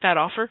that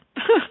offer.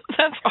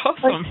 That's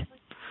awesome.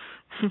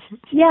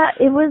 Yeah,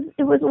 it was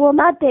well,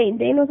 not Dane.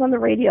 Dane was on the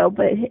radio,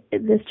 but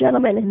this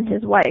gentleman and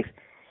his wife.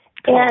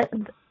 Cool.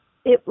 And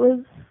it was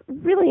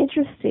really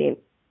interesting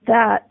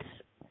that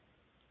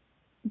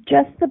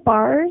just the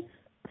bars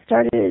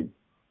started,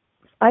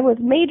 I was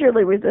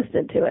majorly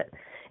resistant to it.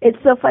 It's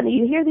so funny.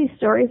 You hear these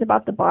stories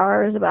about the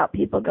bars, about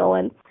people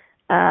going,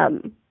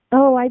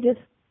 I just,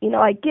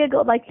 I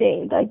giggled like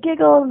Dane. I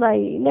giggled and I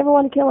never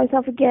want to kill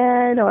myself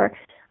again, or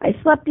I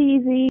slept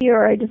easy,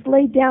 or I just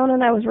laid down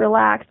and I was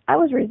relaxed. I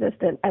was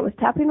resistant. I was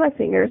tapping my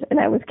fingers and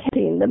I was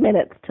counting the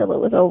minutes till it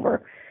was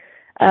over.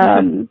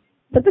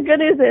 But the good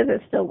news is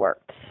it still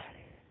worked.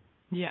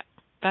 Yeah,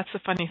 that's the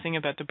funny thing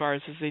about the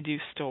bars is they do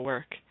still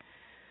work.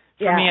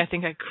 For me, I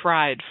think I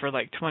cried for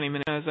like 20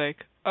 minutes. I was like,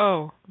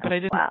 oh, but I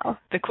didn't. Wow.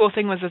 The cool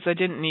thing was I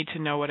didn't need to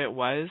know what it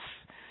was.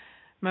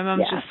 My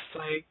mom's just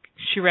like,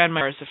 she ran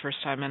my bars the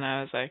first time and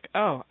I was like,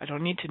 oh, I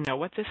don't need to know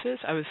what this is.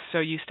 I was so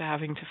used to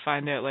having to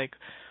find out like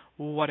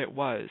what it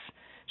was.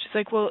 She's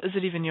like, well, is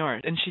it even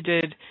yours? And she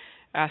did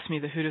asked me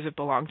the "who does it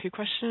belong to"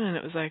 question, and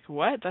it was like,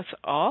 what? That's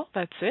all?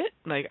 That's it?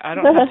 Like, I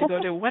don't have to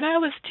go to when I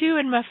was 2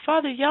 and my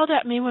father yelled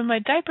at me when my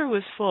diaper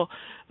was full.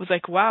 It was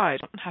like, wow, I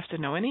don't have to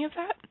know any of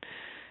that.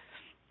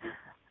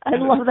 I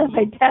love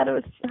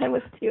that. I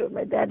was 2 and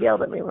my dad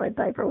yelled at me when my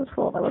diaper was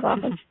full. That was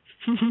awesome.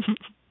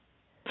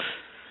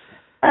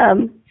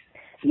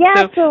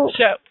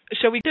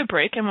 Shall we do a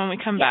break, and when we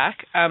come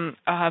back, I'll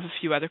have a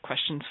few other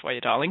questions for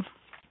you, darling.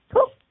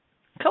 Cool.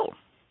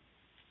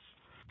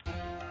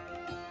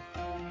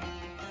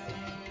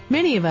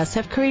 Many of us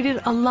have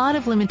created a lot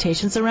of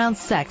limitations around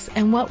sex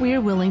and what we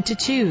are willing to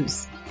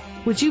choose.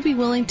 Would you be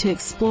willing to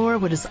explore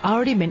what has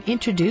already been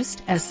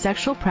introduced as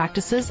sexual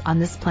practices on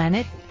this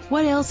planet?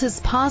 What else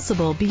is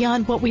possible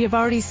beyond what we have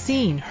already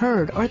seen,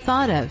 heard, or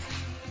thought of?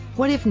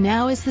 What if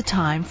now is the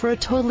time for a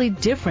totally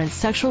different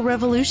sexual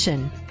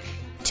revolution?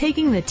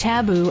 Taking the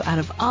taboo out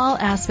of all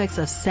aspects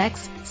of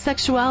sex,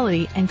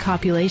 sexuality, and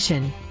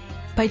copulation.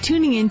 By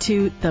tuning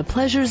into the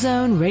Pleasure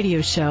Zone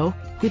radio show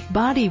with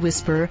body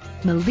whisperer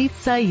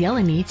Milica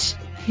Jelenic,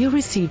 you'll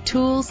receive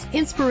tools,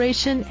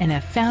 inspiration, and a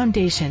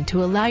foundation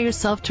to allow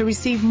yourself to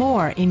receive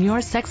more in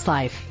your sex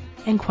life,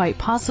 and quite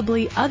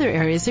possibly other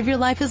areas of your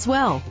life as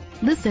well.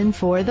 Listen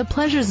for The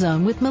Pleasure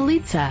Zone with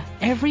Milica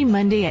every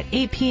Monday at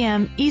 8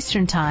 p.m.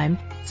 Eastern Time,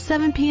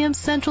 7 p.m.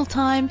 Central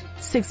Time,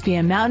 6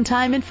 p.m. Mountain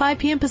Time, and 5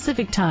 p.m.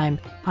 Pacific Time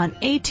on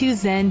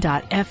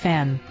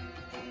a2zen.fm.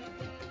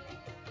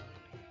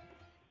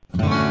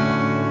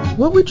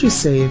 What would you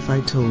say if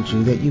I told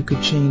you that you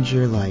could change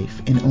your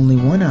life in only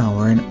 1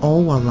 hour and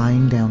all while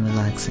lying down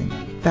relaxing?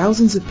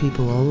 Thousands of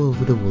people all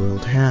over the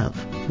world have.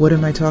 What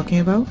am I talking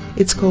about?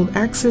 It's called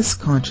Access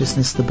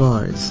Consciousness, the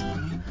bars.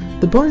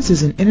 The bars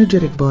is an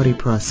energetic body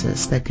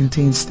process that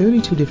contains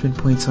 32 different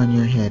points on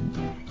your head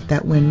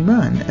that, when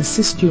run,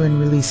 assist you in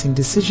releasing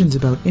decisions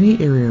about any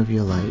area of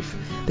your life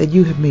that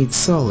you have made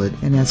solid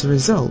and as a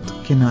result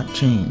cannot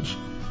change.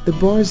 The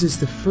bars is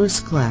the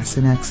first class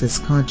in Access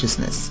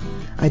Consciousness,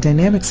 a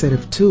dynamic set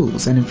of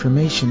tools and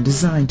information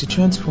designed to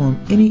transform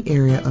any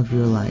area of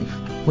your life.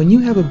 When you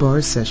have a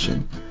bars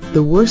session,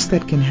 the worst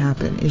that can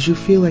happen is you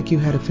feel like you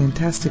had a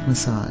fantastic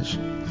massage.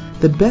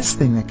 The best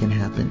thing that can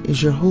happen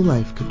is your whole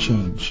life could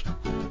change.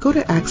 Go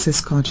to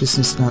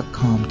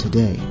accessconsciousness.com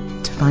today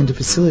to find a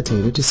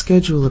facilitator to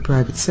schedule a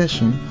private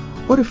session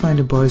or to find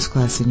a bars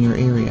class in your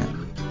area.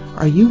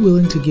 Are you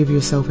willing to give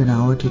yourself an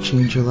hour to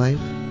change your life?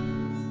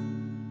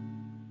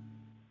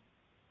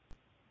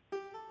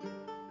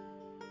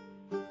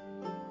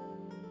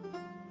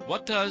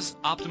 What does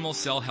optimal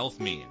cell health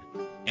mean,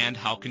 and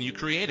how can you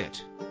create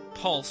it?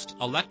 Pulsed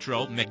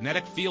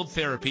electromagnetic field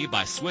therapy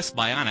by Swiss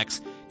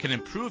Bionics can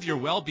improve your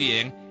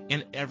well-being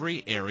in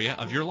every area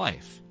of your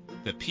life.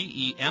 The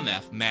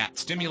PEMF mat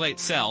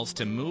stimulates cells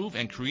to move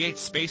and create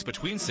space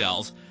between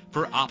cells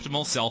for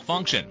optimal cell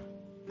function.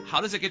 How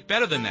does it get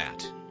better than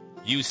that?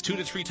 Use 2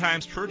 to 3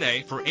 times per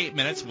day for 8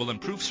 minutes will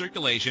improve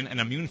circulation and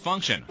immune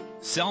function.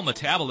 Cell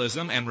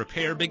metabolism and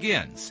repair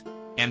begins,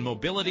 and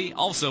mobility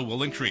also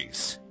will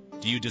increase.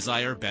 Do you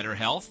desire better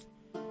health?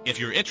 If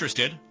you're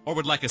interested or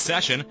would like a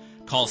session,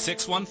 call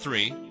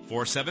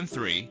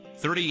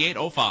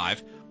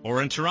 613-473-3805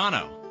 or in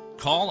Toronto.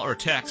 Call or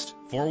text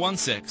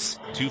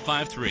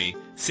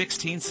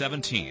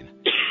 416-253-1617.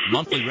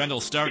 Monthly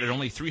rentals start at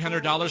only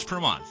 $300 per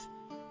month.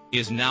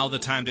 Is now the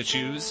time to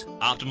choose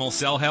optimal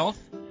cell health?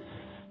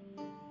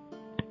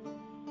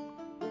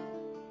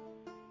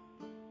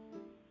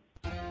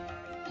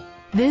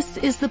 This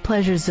is The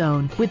Pleasure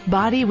Zone with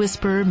body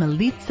whisperer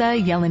Milica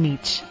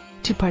Jelenic.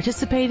 To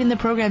participate in the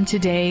program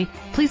today,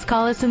 please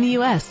call us in the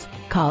U.S.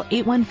 Call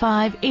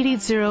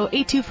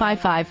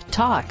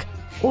 815-880-8255-TALK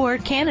or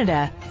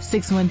Canada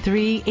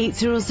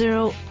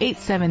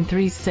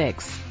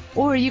 613-800-8736.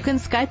 Or you can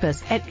Skype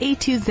us at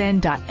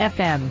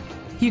a2zen.fm.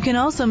 You can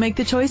also make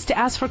the choice to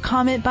ask for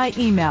comment by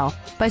email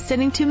by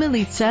sending to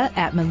Milica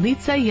at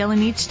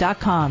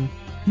milicajelenic.com.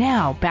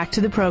 Now, back to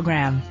the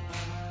program.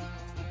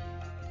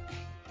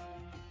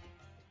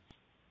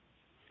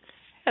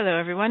 Hello,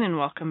 everyone, and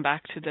welcome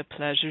back to the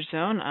Pleasure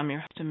Zone. I'm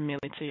your host,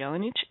 Milica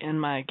Jelenic, and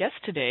my guest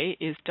today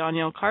is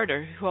Donnielle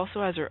Carter, who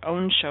also has her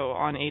own show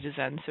on A to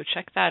Zen, so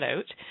check that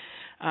out.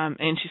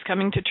 And she's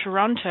coming to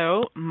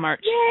Toronto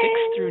March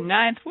 6th through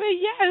 9th.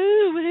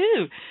 Yahoo!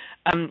 Woohoo!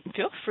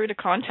 Feel free to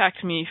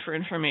contact me for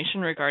information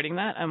regarding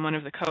that. I'm one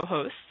of the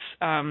co-hosts.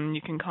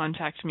 You can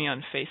contact me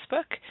on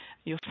Facebook.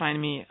 You'll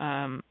find me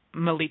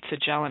Milica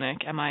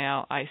Jelenic,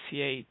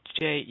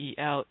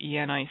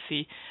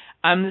 Milicajelenic.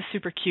 I'm the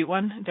super cute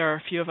one. There are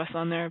a few of us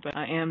on there, but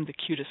I am the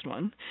cutest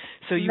one.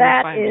 So you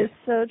will find That is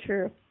so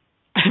true.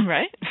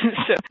 Right?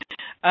 So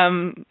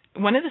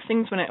one of the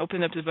things when I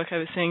opened up the book, I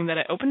was saying that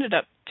I opened it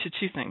up to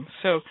 2 things.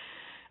 So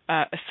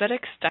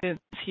aesthetics,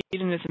 decadence,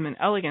 hedonism, and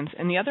elegance.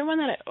 And the other one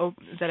that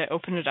I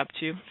opened it up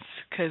to,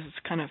 because it's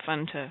kind of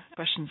fun to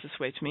questions this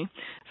way to me,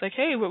 it's like,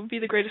 hey, what would be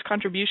the greatest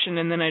contribution?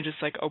 And then I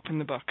just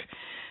opened the book.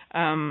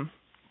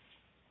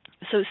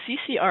 So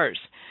CCRs.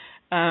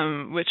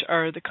 Which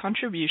are the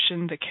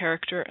contribution, the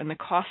character, and the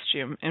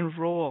costume and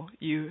role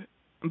you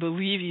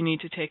believe you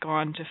need to take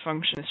on to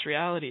function in this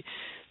reality.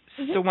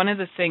 So one of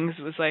the things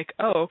was like,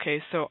 oh,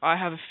 okay, so I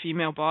have a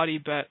female body,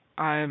 but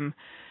I'm,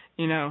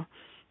 you know,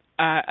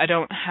 I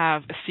don't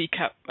have a C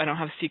cup. I don't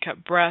have C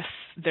cup breasts.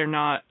 They're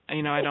not,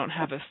 you know, I don't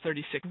have a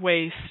 36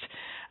 waist.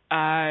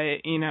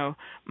 You know,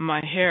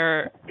 my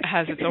hair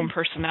has its own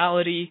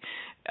personality.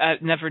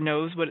 It never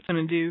knows what it's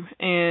going to do.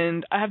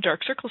 And I have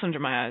dark circles under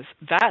my eyes.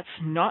 That's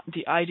not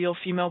the ideal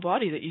female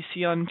body that you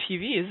see on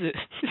TV, is it?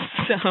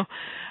 So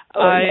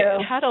I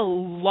had a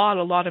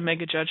lot of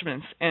mega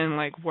judgments, and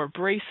like wore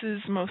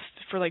braces most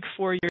for like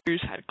 4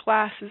 years, had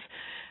glasses,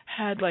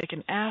 had like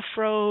an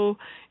afro,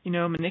 you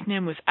know, my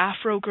nickname was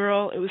Afro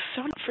Girl. It was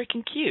so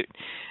freaking cute.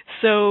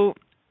 So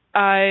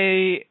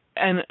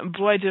and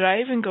boy, did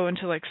I even go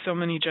into like so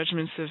many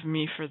judgments of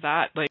me for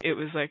that. Like it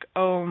was like,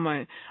 oh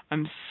my,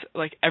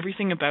 like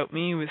everything about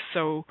me was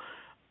so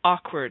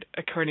awkward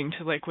according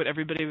to like what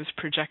everybody was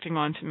projecting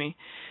onto me.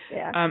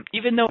 Yeah.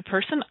 Even though a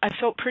person, I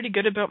felt pretty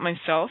good about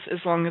myself as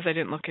long as I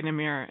didn't look in a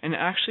mirror. And it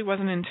actually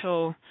wasn't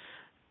until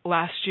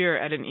last year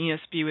at an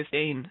ESB with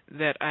Dane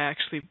that I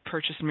actually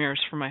purchased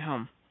mirrors for my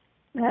home.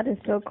 That is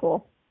so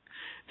cool.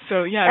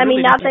 So yeah, I mean,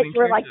 really not that you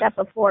were like that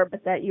before,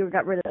 but that you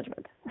got rid of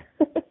judgment.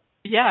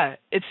 Yeah,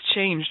 it's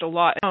changed a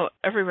lot.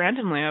 Every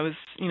randomly, I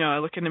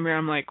look in the mirror,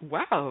 I'm like,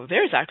 wow,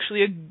 there's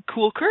actually a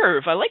cool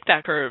curve. I like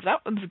that curve.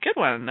 That one's a good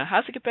one.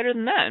 How's it get better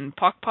than that? And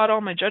pot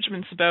all my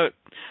judgments about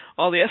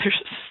all the other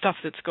stuff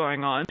that's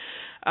going on.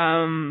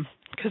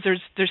 Because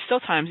there's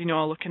still times,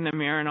 I'll look in the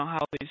mirror and I'll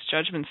have all these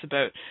judgments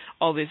about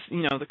all this,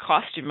 the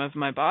costume of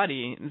my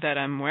body that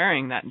I'm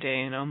wearing that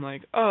day, and I'm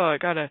like, oh,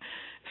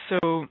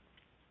 so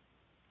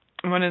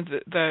one of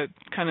the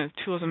kind of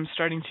tools I'm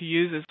starting to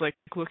use is like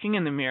looking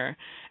in the mirror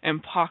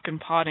and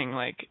potting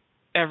like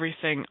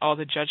everything, all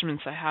the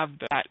judgments I have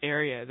about that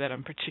area that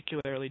I'm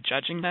particularly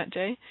judging that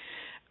day.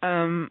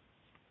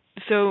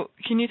 So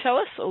can you tell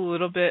us a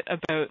little bit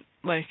about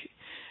like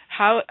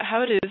how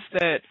it is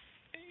that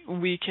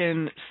we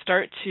can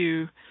start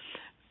to,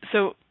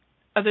 so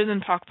other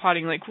than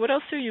potting, like what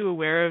else are you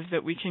aware of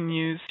that we can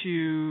use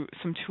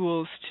some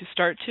tools to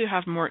start to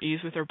have more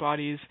ease with our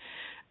bodies,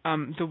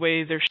 the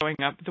way they're showing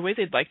up, the way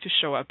they'd like to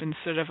show up,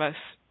 instead of us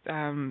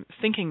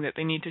thinking that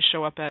they need to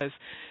show up as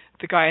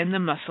the guy in the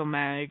muscle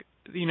mag,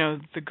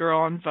 the girl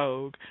on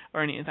Vogue,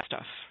 or any of that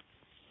stuff?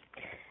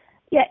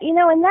 Yeah,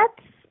 and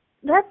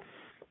that's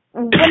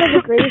one of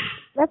the greatest.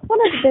 That's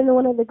been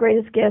one of the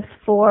greatest gifts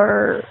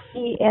for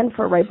me and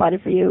for Right Body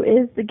for You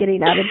is the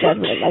getting out of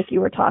judgment, like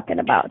you were talking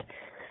about.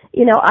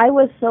 I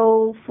was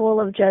so full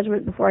of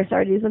judgment before I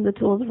started using the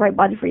tools of Right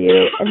Body for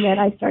You, and then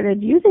I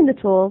started using the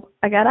tools.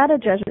 I got out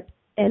of judgment,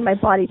 and my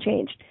body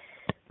changed.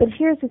 But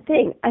here's the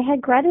thing. I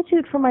had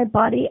gratitude for my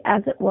body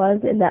as it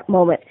was in that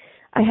moment.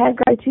 I had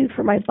gratitude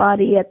for my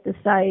body at the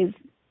size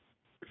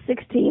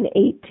 16,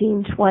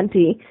 18,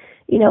 20,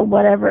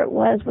 whatever it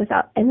was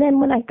and then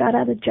when I got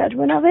out of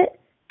judgment of it,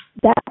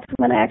 that's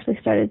when I actually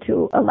started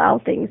to allow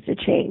things to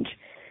change.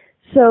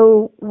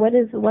 So what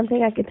is the one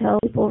thing I could tell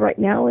people right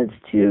now is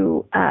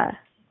to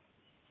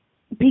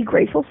be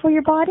grateful for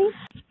your body,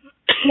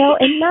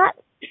 and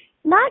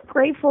not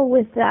grateful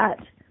with that,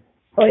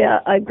 oh yeah,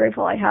 I'm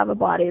grateful I have a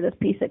body, this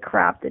piece of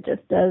crap that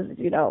just does,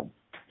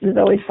 is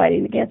always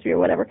fighting against me or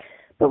whatever.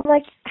 But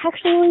like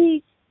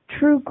actually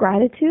true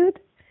gratitude,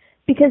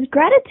 because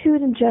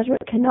gratitude and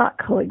judgment cannot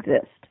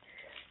coexist.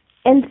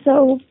 And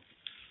so,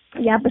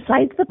 yeah,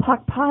 besides the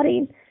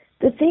potting,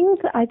 the things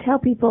that I tell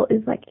people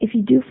is like, if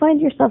you do find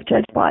yourself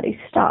judged body,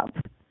 stop.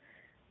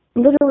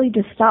 Literally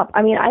just stop.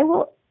 I mean,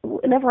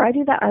 whenever I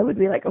do that, I would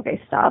be like,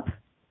 okay, stop.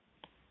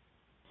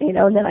 And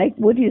then I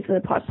would use the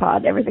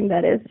pot, everything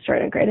that is, try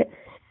to integrate it.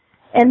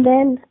 And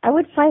then I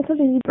would find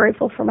something to be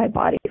grateful for my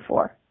body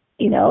for.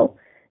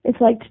 It's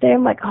like today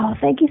I'm like, oh,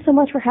 thank you so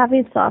much for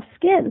having soft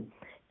skin.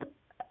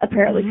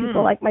 Apparently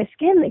people like my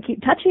skin. They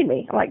keep touching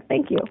me. I'm like,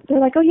 thank you. They're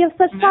like, oh, you have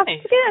such soft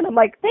skin. I'm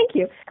like, thank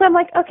you. So I'm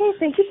like, okay,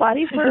 thank you,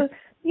 body, for,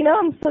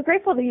 I'm so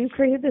grateful that you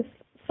created this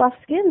soft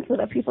skin so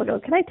that people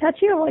go, can I touch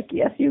you? I'm like,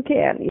 yes, you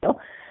can,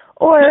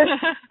 Or,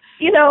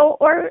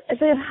 or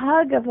the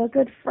hug of a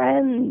good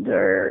friend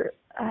or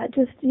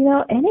just,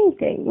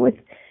 anything.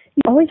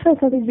 You always find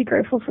something to be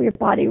grateful for your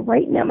body,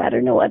 right, no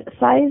matter what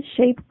size,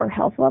 shape, or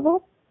health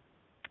level.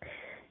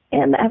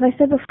 And as I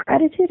said before,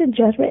 gratitude and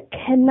judgment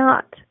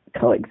cannot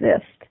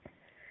coexist.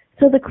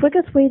 So the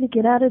quickest way to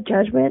get out of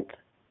judgment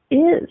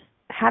is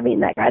having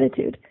that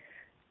gratitude.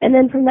 And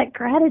then from that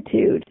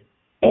gratitude,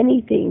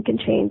 anything can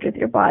change with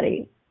your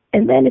body.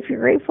 And then if you're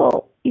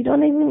grateful, you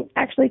don't even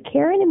actually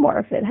care anymore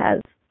if it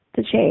has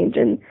to change.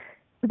 And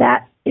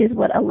that is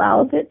what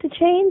allows it to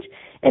change.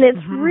 And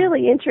it's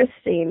really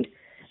interesting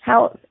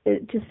how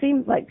it just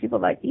seems like people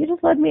are like, you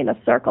just led me in a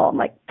circle. I'm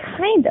like,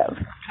 kind of.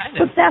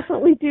 But that's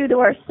what we do to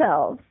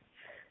ourselves,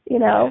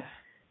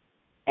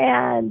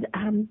 And,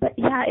 but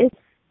yeah,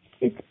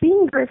 it's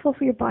being grateful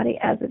for your body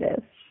as it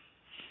is.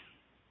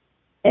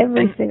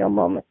 Every single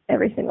moment,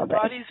 every single day.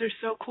 Bodies are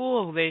so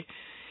cool. They,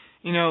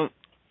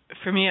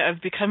 for me,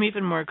 I've become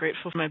even more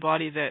grateful for my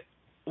body that,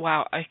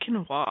 wow, I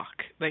can walk.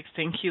 Like,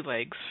 thank you,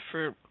 legs,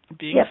 for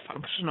being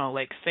functional.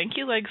 Like, thank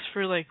you, legs,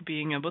 for like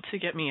being able to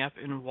get me up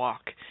and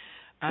walk.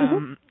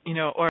 You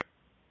know,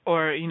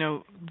 or you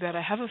know, that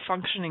I have a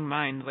functioning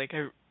mind. Like,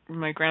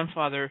 my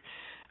grandfather,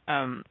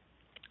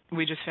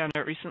 we just found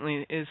out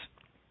recently, is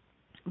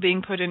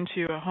being put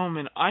into a home,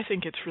 and I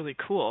think it's really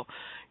cool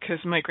because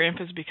my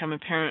grandpa's become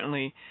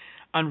apparently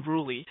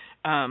unruly.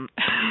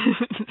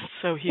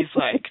 So he's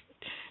like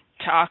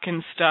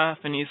talking stuff,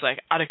 and he's like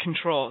out of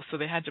control. So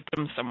they had to put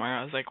him somewhere.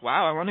 I was like,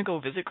 wow, I want to go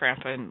visit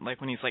Grandpa, and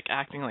like when he's like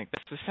acting like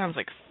this sounds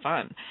like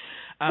fun.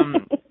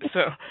 So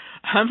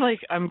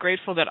I'm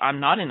grateful that I'm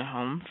not in a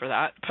home for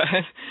that,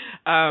 but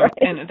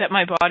and that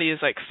my body is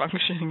like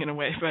functioning in a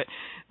way. But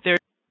there's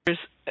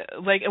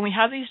like, and we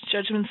have these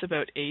judgments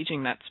about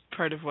aging. That's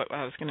part of what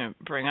I was going to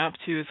bring up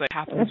too, is like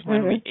happens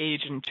when we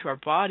age into our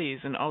bodies,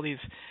 and all these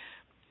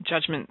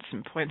judgments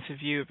and points of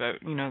view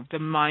about, you know, the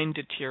mind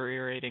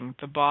deteriorating,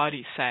 the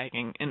body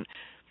sagging. And,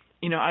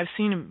 you know, I've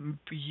seen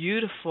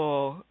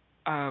beautiful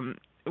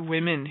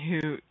women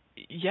who,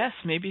 yes,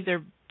 maybe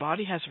their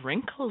body has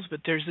wrinkles,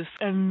 but there's this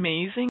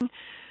amazing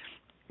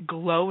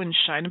glow and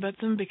shine about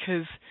them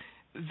because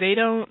they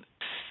don't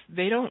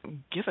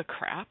give a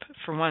crap.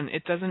 For one,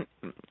 it doesn't,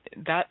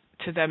 that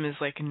to them is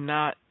like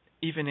not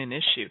even an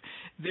issue.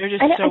 They're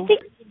just so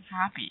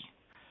happy.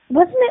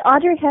 Wasn't it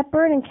Audrey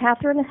Hepburn and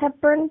Katharine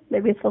Hepburn,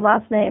 maybe it's the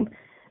last name,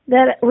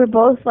 that were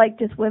both like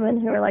just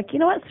women who were like, you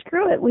know what,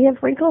 screw it, we have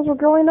wrinkles, we're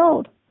growing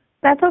old.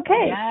 That's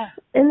okay. Yeah.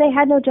 And they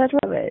had no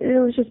judgment of it. It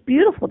was just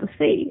beautiful to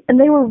see. And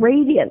they were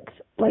radiant,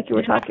 like you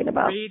were talking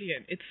about.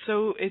 Radiant. It's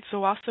so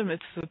awesome.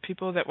 It's the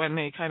people that when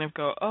they kind of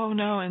go, oh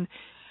no, and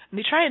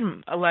they try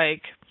and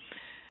like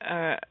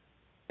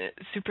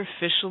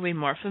superficially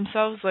morph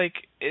themselves, like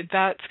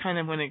that's kind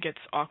of when it gets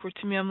awkward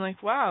to me. I'm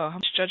like, wow, how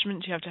much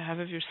judgment do you have to have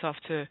of yourself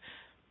to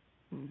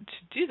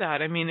do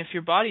that? I mean, if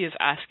your body is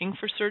asking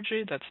for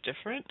surgery, that's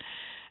different.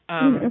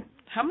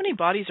 How many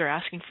bodies are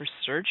asking for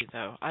surgery,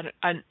 though? I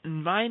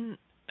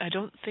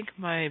don't think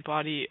my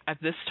body at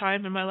this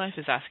time in my life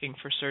is asking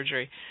for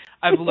surgery.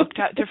 I've looked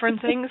at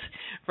different things,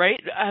 right?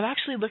 I've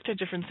actually looked at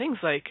different things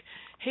like,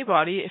 hey,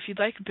 body, if you'd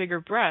like bigger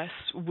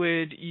breasts,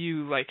 would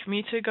you like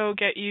me to go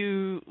get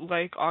you,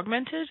 like,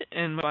 augmented?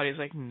 And my body's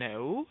like,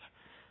 no.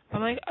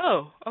 I'm like,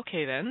 oh,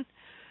 okay then.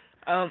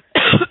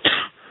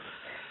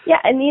 Yeah,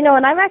 and you know,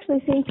 and I've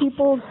actually seen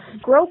people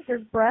grow their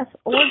breasts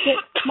or get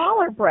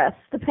smaller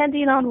breasts,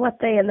 depending on what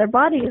they and their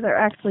bodies are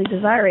actually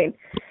desiring.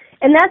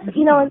 And that's,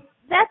 you know,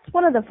 that's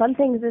one of the fun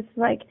things. It's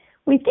like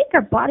we think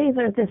our bodies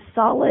are this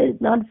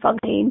solid,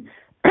 non-functioning,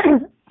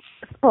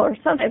 or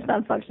sometimes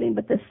non-functioning,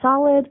 but this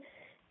solid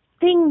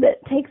thing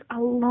that takes a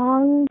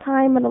long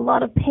time and a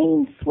lot of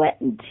pain, sweat,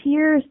 and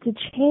tears to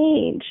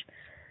change.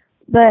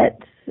 But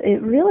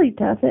it really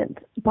doesn't.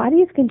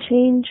 Bodies can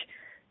change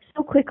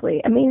so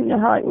quickly. I mean, you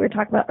know how like we were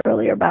talking about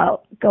earlier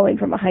about going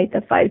from a height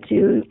of 5'2"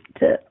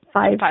 to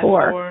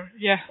 5'4".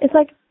 Yeah. It's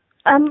like,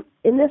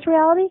 in this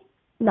reality,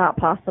 not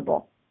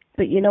possible.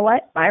 But you know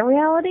what? My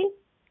reality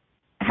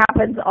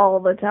happens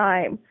all the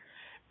time.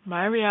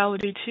 My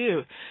reality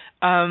too.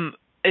 And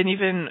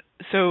even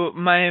so,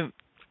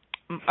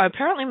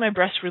 apparently my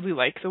breasts really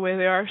like the way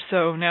they are.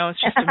 So now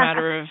it's just a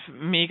matter of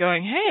me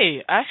going,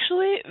 hey,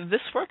 actually,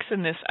 this works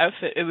in this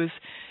outfit. It was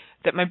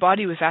that my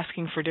body was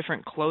asking for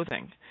different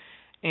clothing.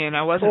 And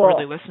I wasn't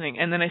really listening.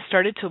 And then I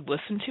started to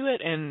listen to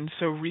it. And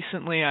so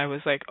recently I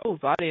was like, oh,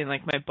 body. And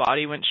like my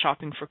body went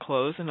shopping for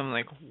clothes. And I'm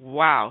like,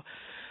 wow.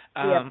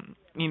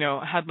 You know,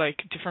 I had like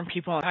different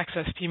people on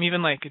Access Team.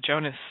 Even like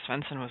Jonas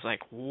Svensson was like,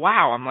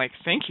 wow. I'm like,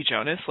 thank you,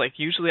 Jonas. Like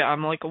usually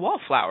I'm like a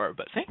wallflower,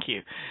 but thank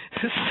you.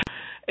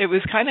 It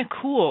was kind of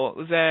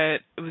cool that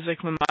it was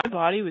like when my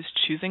body was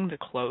choosing the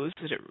clothes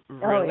that it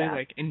really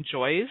like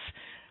enjoys,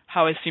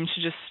 how I seemed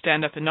to just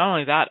stand up. And not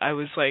only that, I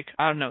was like,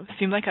 I don't know, it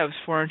seemed like I was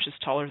 4 inches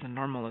taller than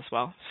normal as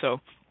well. So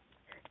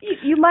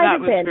you might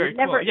have been. Very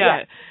cool.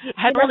 Yeah.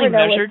 I hadn't really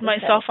measured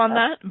myself on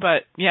that,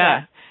 but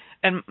yeah.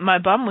 And my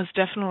bum was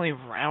definitely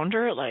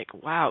rounder. Like,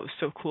 wow, it was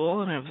so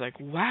cool. And I was like,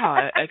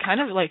 wow. I kind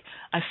of like,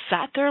 I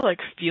sat there like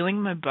feeling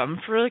my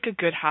bum for like a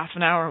good half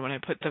an hour when I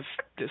put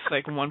this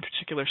like one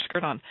particular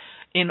skirt on,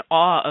 in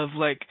awe of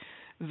like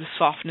the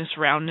softness,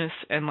 roundness,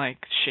 and like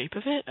shape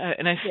of it.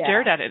 And I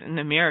stared at it in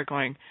the mirror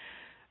going,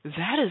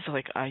 that is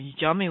like a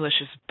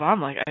yummylicious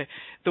bum. Like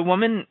the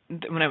woman,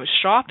 when I was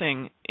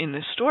shopping in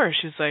the store,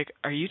 she was like,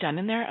 are you done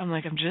in there? I'm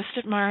like, I'm just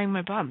admiring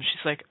my bum.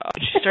 She's like, oh.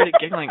 She started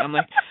giggling. I'm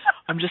like,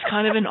 I'm just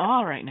kind of in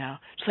awe right now.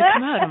 She's like,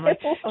 come out. I'm like,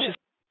 she's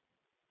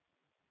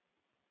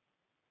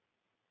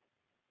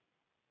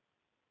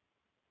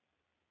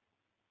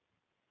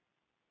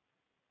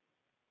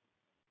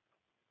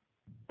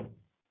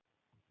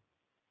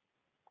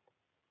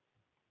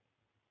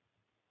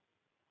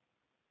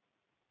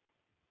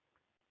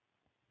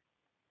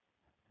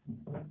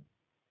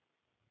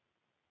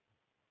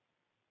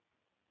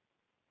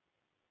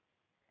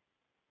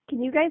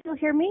Can you guys still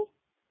hear me?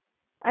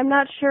 I'm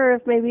not sure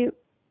if maybe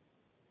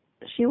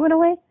she went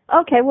away.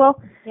 Okay,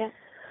 well,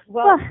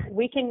 Well,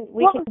 we can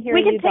hear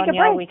you,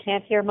 Donnielle. We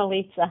can't hear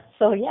Melissa.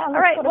 So yeah. All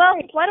right. Well,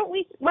 why don't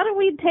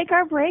we take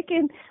our break,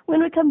 and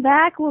when we come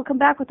back, we'll come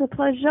back with the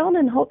Pleasure Zone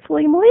and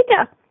hopefully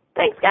Malika.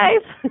 Thanks,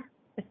 guys.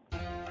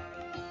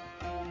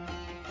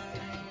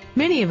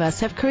 Many of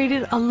us have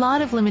created a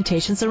lot of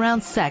limitations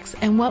around sex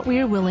and what we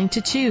are willing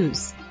to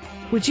choose.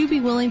 Would you be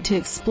willing to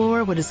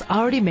explore what has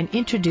already been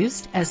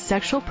introduced as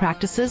sexual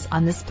practices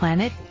on this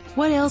planet?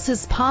 What else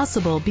is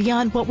possible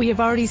beyond what we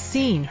have already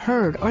seen,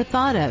 heard, or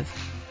thought of?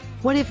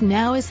 What if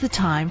now is the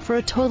time for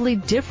a totally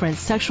different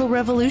sexual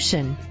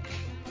revolution?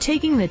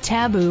 Taking the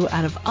taboo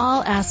out of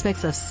all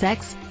aspects of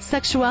sex,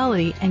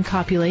 sexuality, and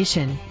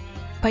copulation.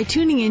 By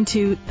tuning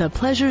into the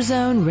Pleasure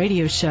Zone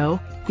radio show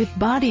with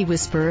body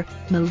whisperer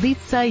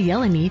Milica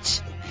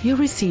Jelenic, you'll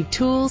receive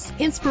tools,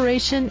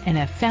 inspiration, and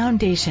a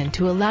foundation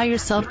to allow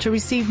yourself to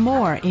receive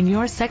more in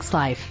your sex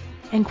life,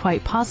 and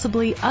quite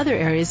possibly other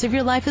areas of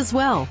your life as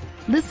well.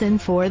 Listen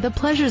for The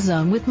Pleasure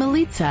Zone with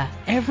Milica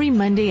every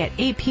Monday at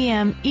 8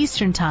 p.m.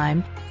 Eastern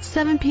Time,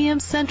 7 p.m.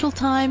 Central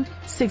Time,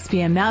 6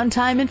 p.m. Mountain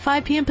Time, and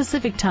 5 p.m.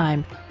 Pacific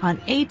Time on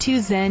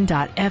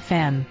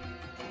a2zen.fm.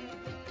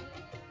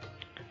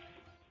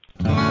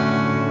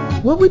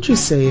 What would you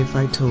say if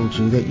I told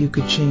you that you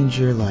could change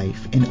your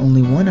life in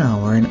only 1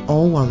 hour and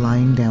all while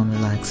lying down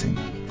relaxing?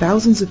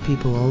 Thousands of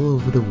people all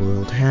over the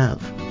world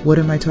have. What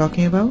am I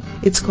talking about?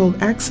 It's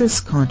called Access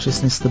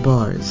Consciousness, the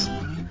bars.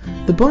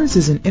 The bars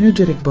is an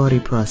energetic body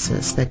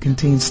process that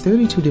contains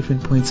 32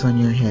 different points on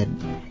your head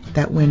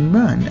that, when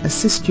run,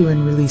 assist you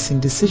in releasing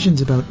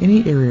decisions about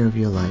any area of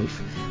your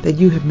life that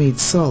you have made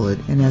solid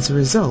and as a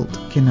result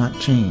cannot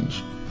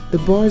change. The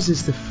bars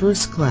is the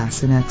first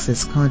class in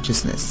Access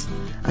Consciousness,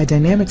 a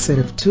dynamic set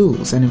of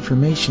tools and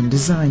information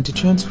designed to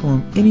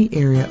transform any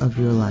area of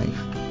your life.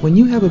 When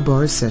you have a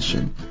bars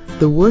session,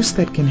 the worst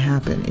that can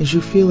happen is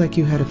you feel like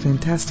you had a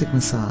fantastic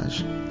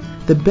massage.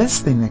 The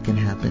best thing that can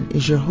happen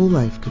is your whole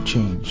life could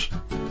change.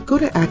 Go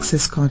to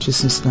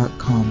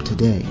accessconsciousness.com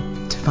today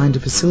to find a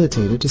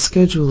facilitator to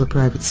schedule a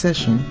private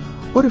session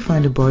or to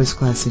find a bars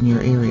class in your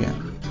area.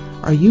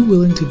 Are you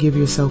willing to give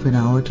yourself an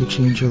hour to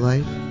change your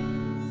life?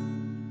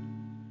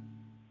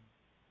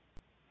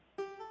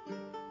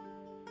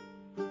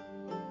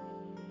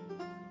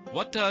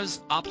 What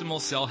does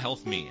optimal cell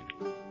health mean,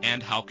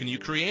 and how can you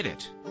create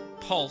it?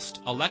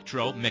 Pulsed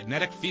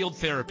electromagnetic field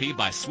therapy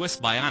by Swiss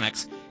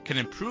Bionics can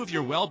improve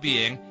your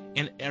well-being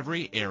in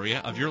every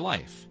area of your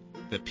life.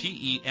 The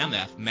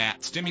PEMF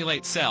mat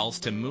stimulates cells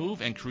to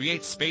move and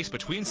create space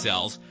between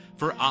cells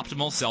for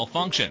optimal cell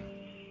function.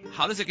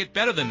 How does it get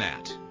better than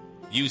that?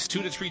 Use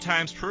 2 to 3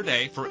 times per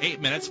day for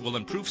 8 minutes will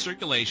improve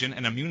circulation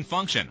and immune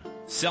function.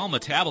 Cell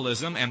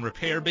metabolism and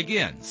repair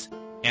begins,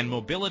 and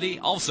mobility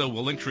also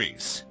will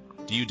increase.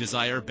 Do you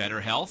desire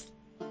better health?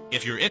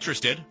 If you're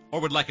interested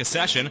or would like a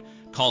session,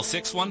 call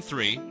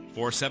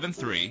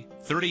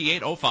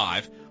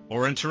 613-473-3805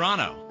 or in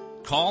Toronto.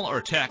 Call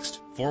or text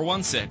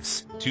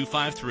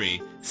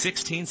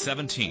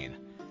 416-253-1617.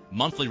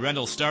 Monthly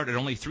rentals start at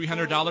only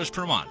 $300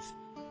 per month.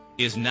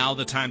 Is now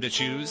the time to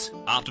choose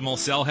optimal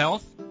cell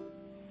health?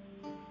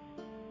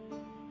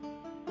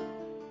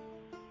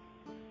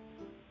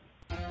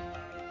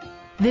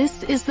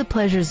 This is the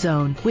Pleasure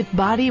Zone with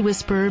body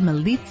whisperer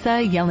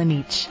Milica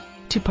Jelenic.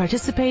 To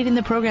participate in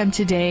the program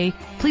today,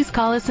 please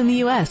call us in the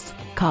U.S.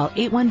 Call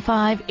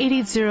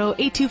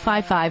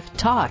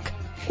 815-880-8255-TALK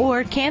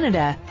or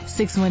Canada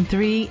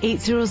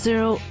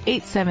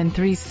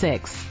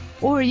 613-800-8736.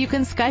 Or you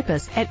can Skype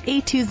us at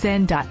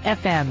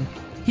a2zen.fm.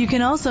 You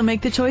can also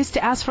make the choice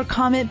to ask for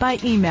comment by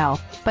email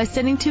by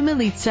sending to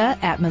Milica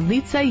at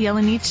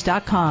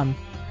milicajelenic.com.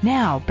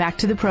 Now, back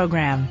to the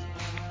program.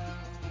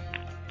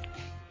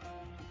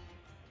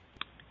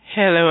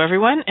 Hello,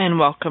 everyone, and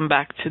welcome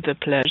back to the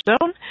Pleasure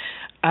Zone.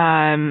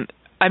 I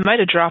might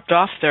have dropped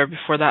off there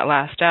before that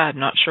last ad.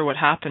 Not sure what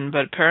happened,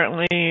 but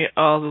apparently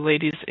all the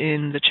ladies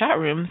in the chat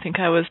room think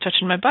I was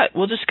touching my butt.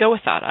 We'll just go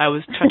with that. I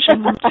was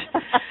touching my butt.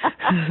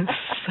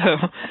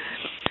 So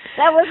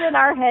that was in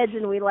our heads,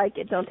 and we like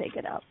it. Don't take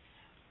it out.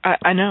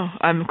 I know.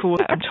 I'm cool.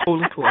 I'm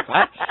totally cool with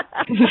that.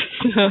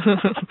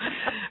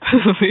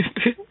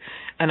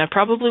 And I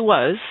probably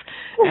was.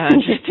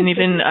 Just didn't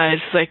even,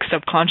 it's like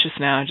subconscious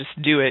now. I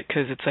just do it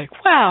because it's like,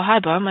 wow, hi,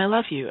 Bum, I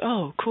love you.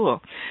 Oh,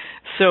 cool.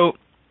 So,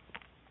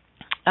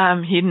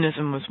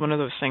 hedonism was one of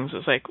those things. It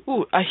was like,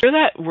 ooh, I hear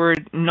that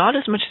word not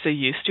as much as I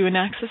used to in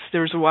Access.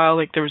 There was a while,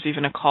 like, there was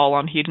even a call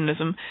on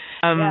hedonism.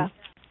 Yeah.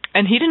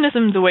 And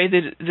hedonism, the way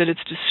that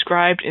it's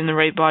described in the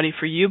Right Body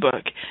for You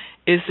book,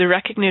 is the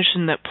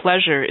recognition that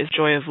pleasure is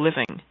joy of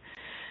living.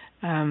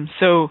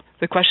 So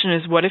the question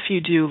is, what if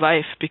you do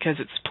life because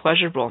it's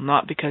pleasurable,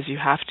 not because you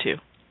have to?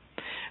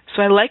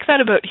 So I like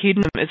that about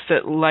hedonism, is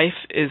that life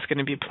is going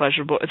to be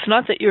pleasurable. It's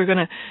not that you're going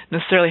to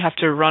necessarily have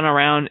to run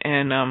around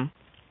and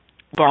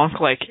bonk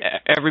like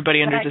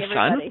everybody under the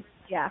sun.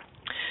 Yeah.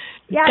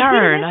 Yeah,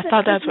 darn, I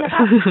thought that's what...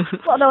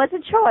 well, no, it's a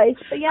choice.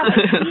 But yeah, like,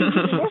 being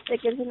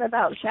hedonistic isn't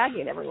about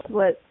shagging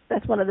everyone.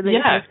 That's one of the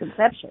biggest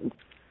misconceptions.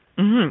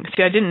 Mm-hmm.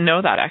 See, I didn't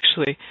know that,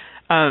 actually,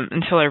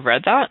 until I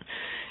read that.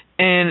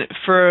 And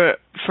for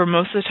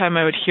most of the time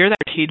I would hear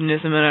that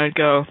hedonism and I would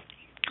go,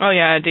 oh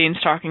yeah, Dane's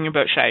talking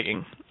about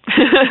shagging.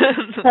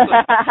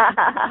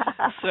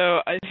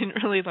 So I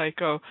didn't really like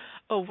go,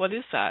 oh, what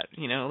is that?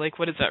 Like,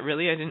 what is that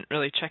really? I didn't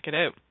really check it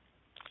out.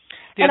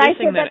 And I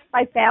said that to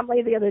my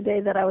family the other day,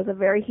 that I was a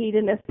very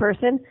hedonist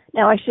person.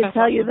 Now I should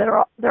tell you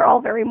that they're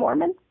all very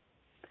Mormon.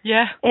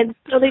 Yeah. And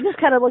so they just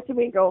kind of looked at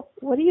me and go,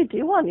 what do you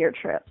do on your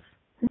trips?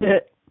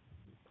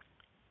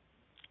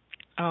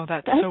 Oh,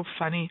 that's so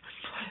funny.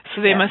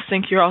 So they must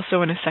think you're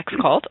also in a sex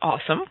cult.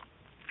 Awesome.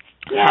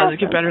 Yeah. How does it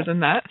get better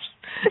than that?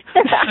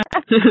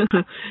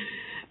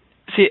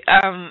 See,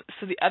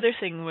 so the other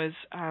thing was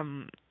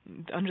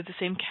under the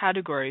same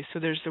category, so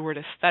there's the word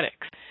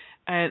aesthetics.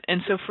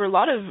 And so for a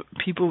lot of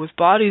people with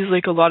bodies,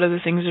 like a lot of the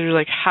things are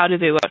like, how do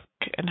they look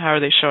and how are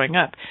they showing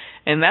up?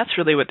 And that's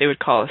really what they would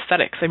call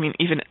aesthetics. I mean,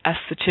 even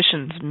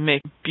estheticians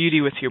make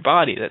beauty with your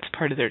body. That's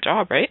part of their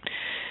job, right?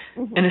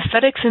 Mm-hmm. And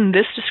aesthetics in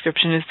this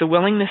description is the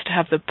willingness to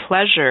have the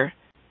pleasure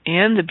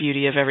and the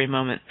beauty of every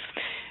moment.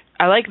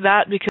 I like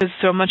that because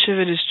so much of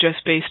it is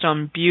just based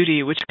on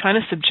beauty, which is kind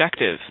of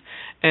subjective.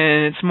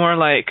 And it's more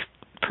like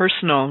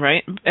personal,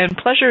 right? And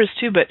pleasure is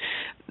too, but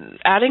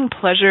adding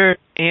pleasure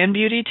and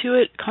beauty to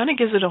it kind of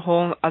gives it a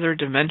whole other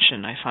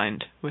dimension, I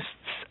find, with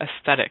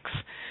aesthetics.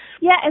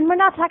 Yeah, and we're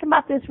not talking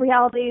about this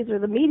realities or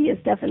the media's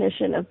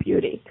definition of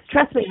beauty.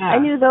 Trust me, I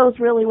knew those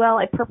really well.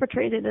 I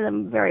perpetrated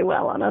them very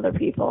well on other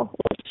people,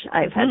 which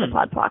I've had to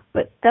podpoc,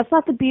 but that's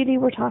not the beauty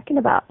we're talking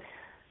about.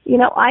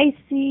 I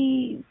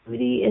see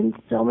beauty in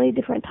so many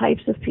different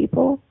types of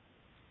people,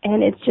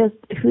 and it's just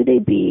who they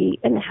be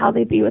and how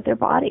they be with their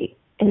body.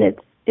 And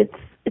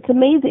it's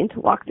amazing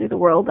to walk through the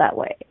world that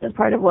way. That's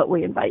part of what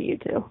we invite you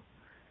to.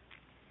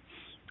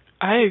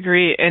 I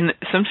agree. And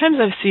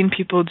sometimes I've seen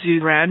people do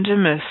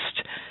randomest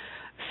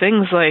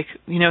things like,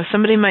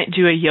 somebody might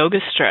do a yoga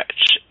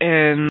stretch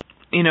and,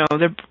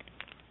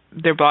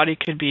 their body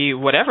could be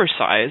whatever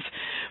size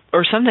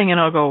or something. And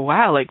I'll go,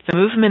 wow, like the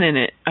movement in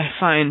it, I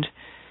find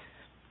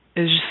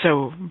is just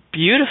so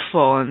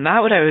beautiful. And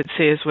that what I would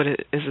say is what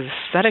it is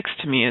aesthetics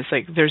to me. Is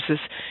like there's this,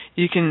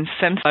 you can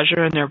sense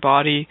pleasure in their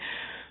body,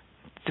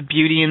 the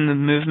beauty in the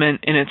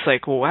movement, and it's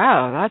like,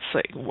 wow, that's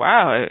like,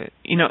 wow,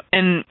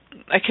 and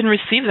I can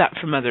receive that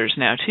from others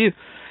now too.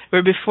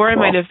 Where before I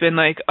might have been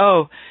like,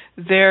 oh,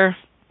 they're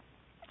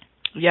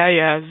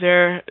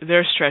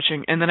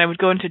stretching, and then I would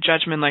go into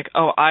judgment like,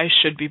 oh, I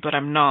should be, but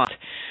I'm not.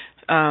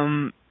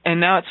 And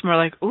now it's more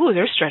like, ooh,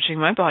 they're stretching,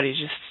 my body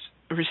just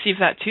receive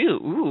that too.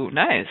 Ooh,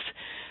 nice.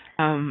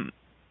 For me,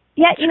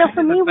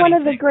 one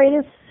of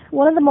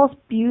the most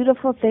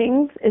beautiful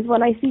things is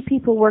when I see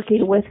people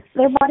working with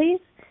their bodies.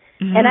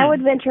 Mm-hmm. And I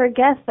would venture a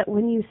guess that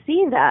when you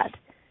see that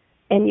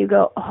and you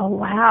go, oh,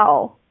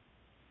 wow,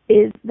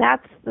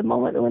 that's the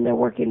moment when they're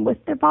working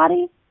with their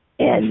body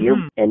and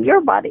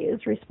your body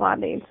is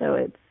responding. So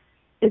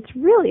it's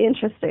really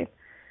interesting.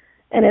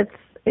 And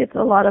it's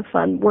a lot of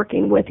fun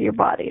working with your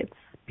body. It's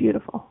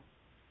beautiful.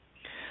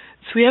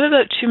 So we have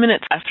about 2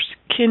 minutes left.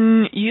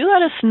 Can you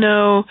let us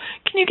know,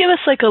 can you give us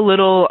like a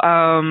little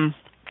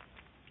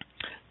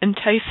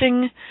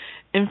enticing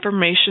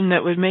information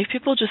that would make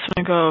people just want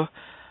to go,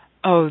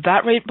 oh,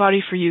 that Right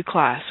Body for You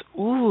class.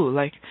 Ooh,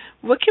 like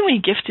what can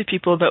we gift to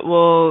people that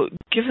will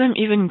give them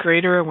even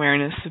greater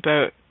awareness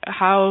about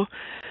how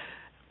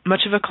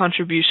much of a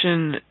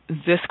contribution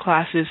this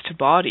class is to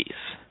bodies?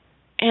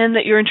 And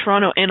that you're in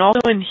Toronto and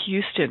also in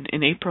Houston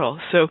in April.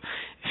 So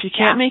if you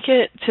can't make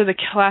it to the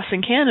class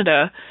in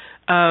Canada,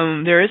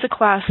 there is a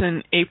class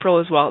in April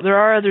as well. There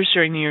are others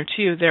during the year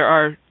too.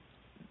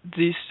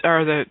 These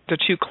are the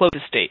two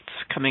closest dates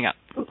coming up.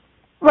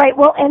 Right.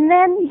 Well, and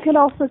then you can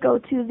also go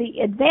to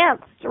the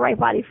advanced Right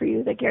Body for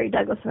You that Gary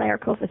Douglas and I are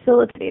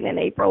co-facilitating in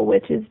April,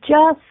 which is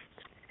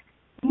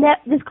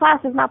this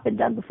class has not been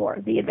done before,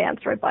 the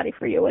advanced Right Body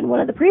for You. And one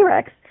of the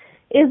prereqs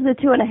is the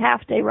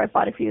 2.5-day Right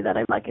Body for You that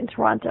I'm like in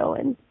Toronto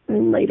and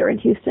later in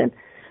Houston.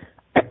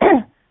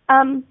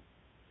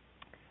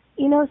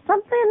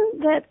 Something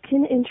that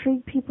can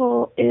intrigue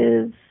people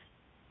is,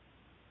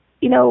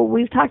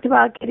 we've talked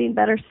about getting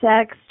better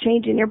sex,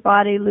 changing your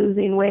body,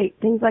 losing weight,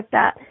 things like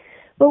that.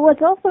 But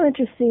what's also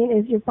interesting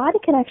is your body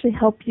can actually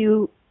help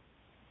you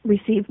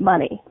receive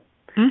money.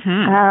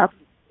 Mm-hmm.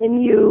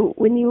 When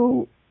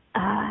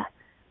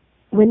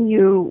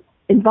you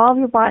involve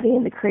your body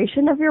in the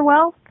creation of your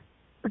wealth,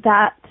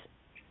 that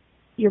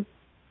you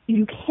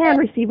can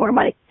receive more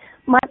money.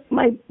 My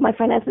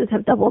finances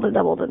have doubled and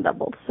doubled and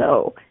doubled.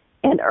 So,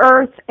 and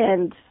earth,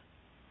 and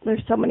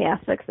there's so many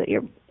aspects that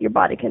your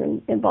body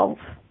can involve.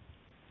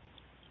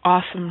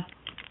 Awesome.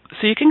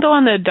 So you can go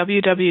on the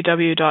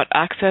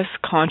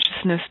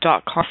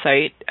www.accessconsciousness.com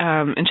site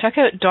and check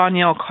out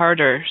Donnielle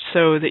Carter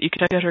so that you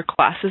can check out her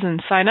classes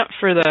and sign up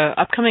for the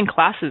upcoming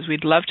classes.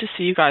 We'd love to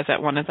see you guys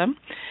at one of them.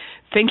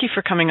 Thank you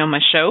for coming on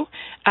my show.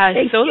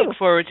 I look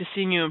forward to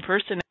seeing you in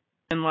person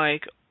and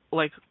like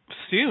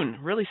soon,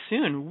 really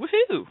soon.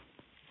 Woohoo!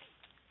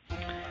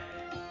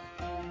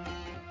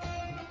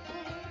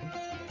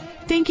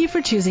 Thank you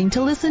for choosing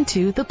to listen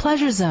to The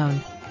Pleasure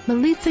Zone.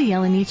 Milica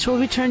Jelenic will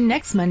return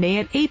next Monday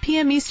at 8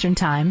 p.m. Eastern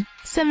Time,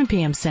 7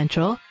 p.m.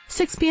 Central,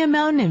 6 p.m.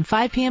 Mountain, and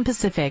 5 p.m.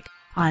 Pacific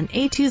on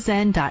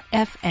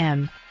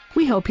A2Zen.fm.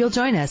 We hope you'll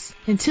join us.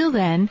 Until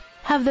then,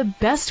 have the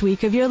best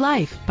week of your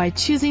life by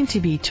choosing to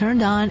be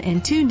turned on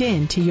and tuned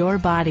in to your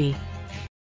body.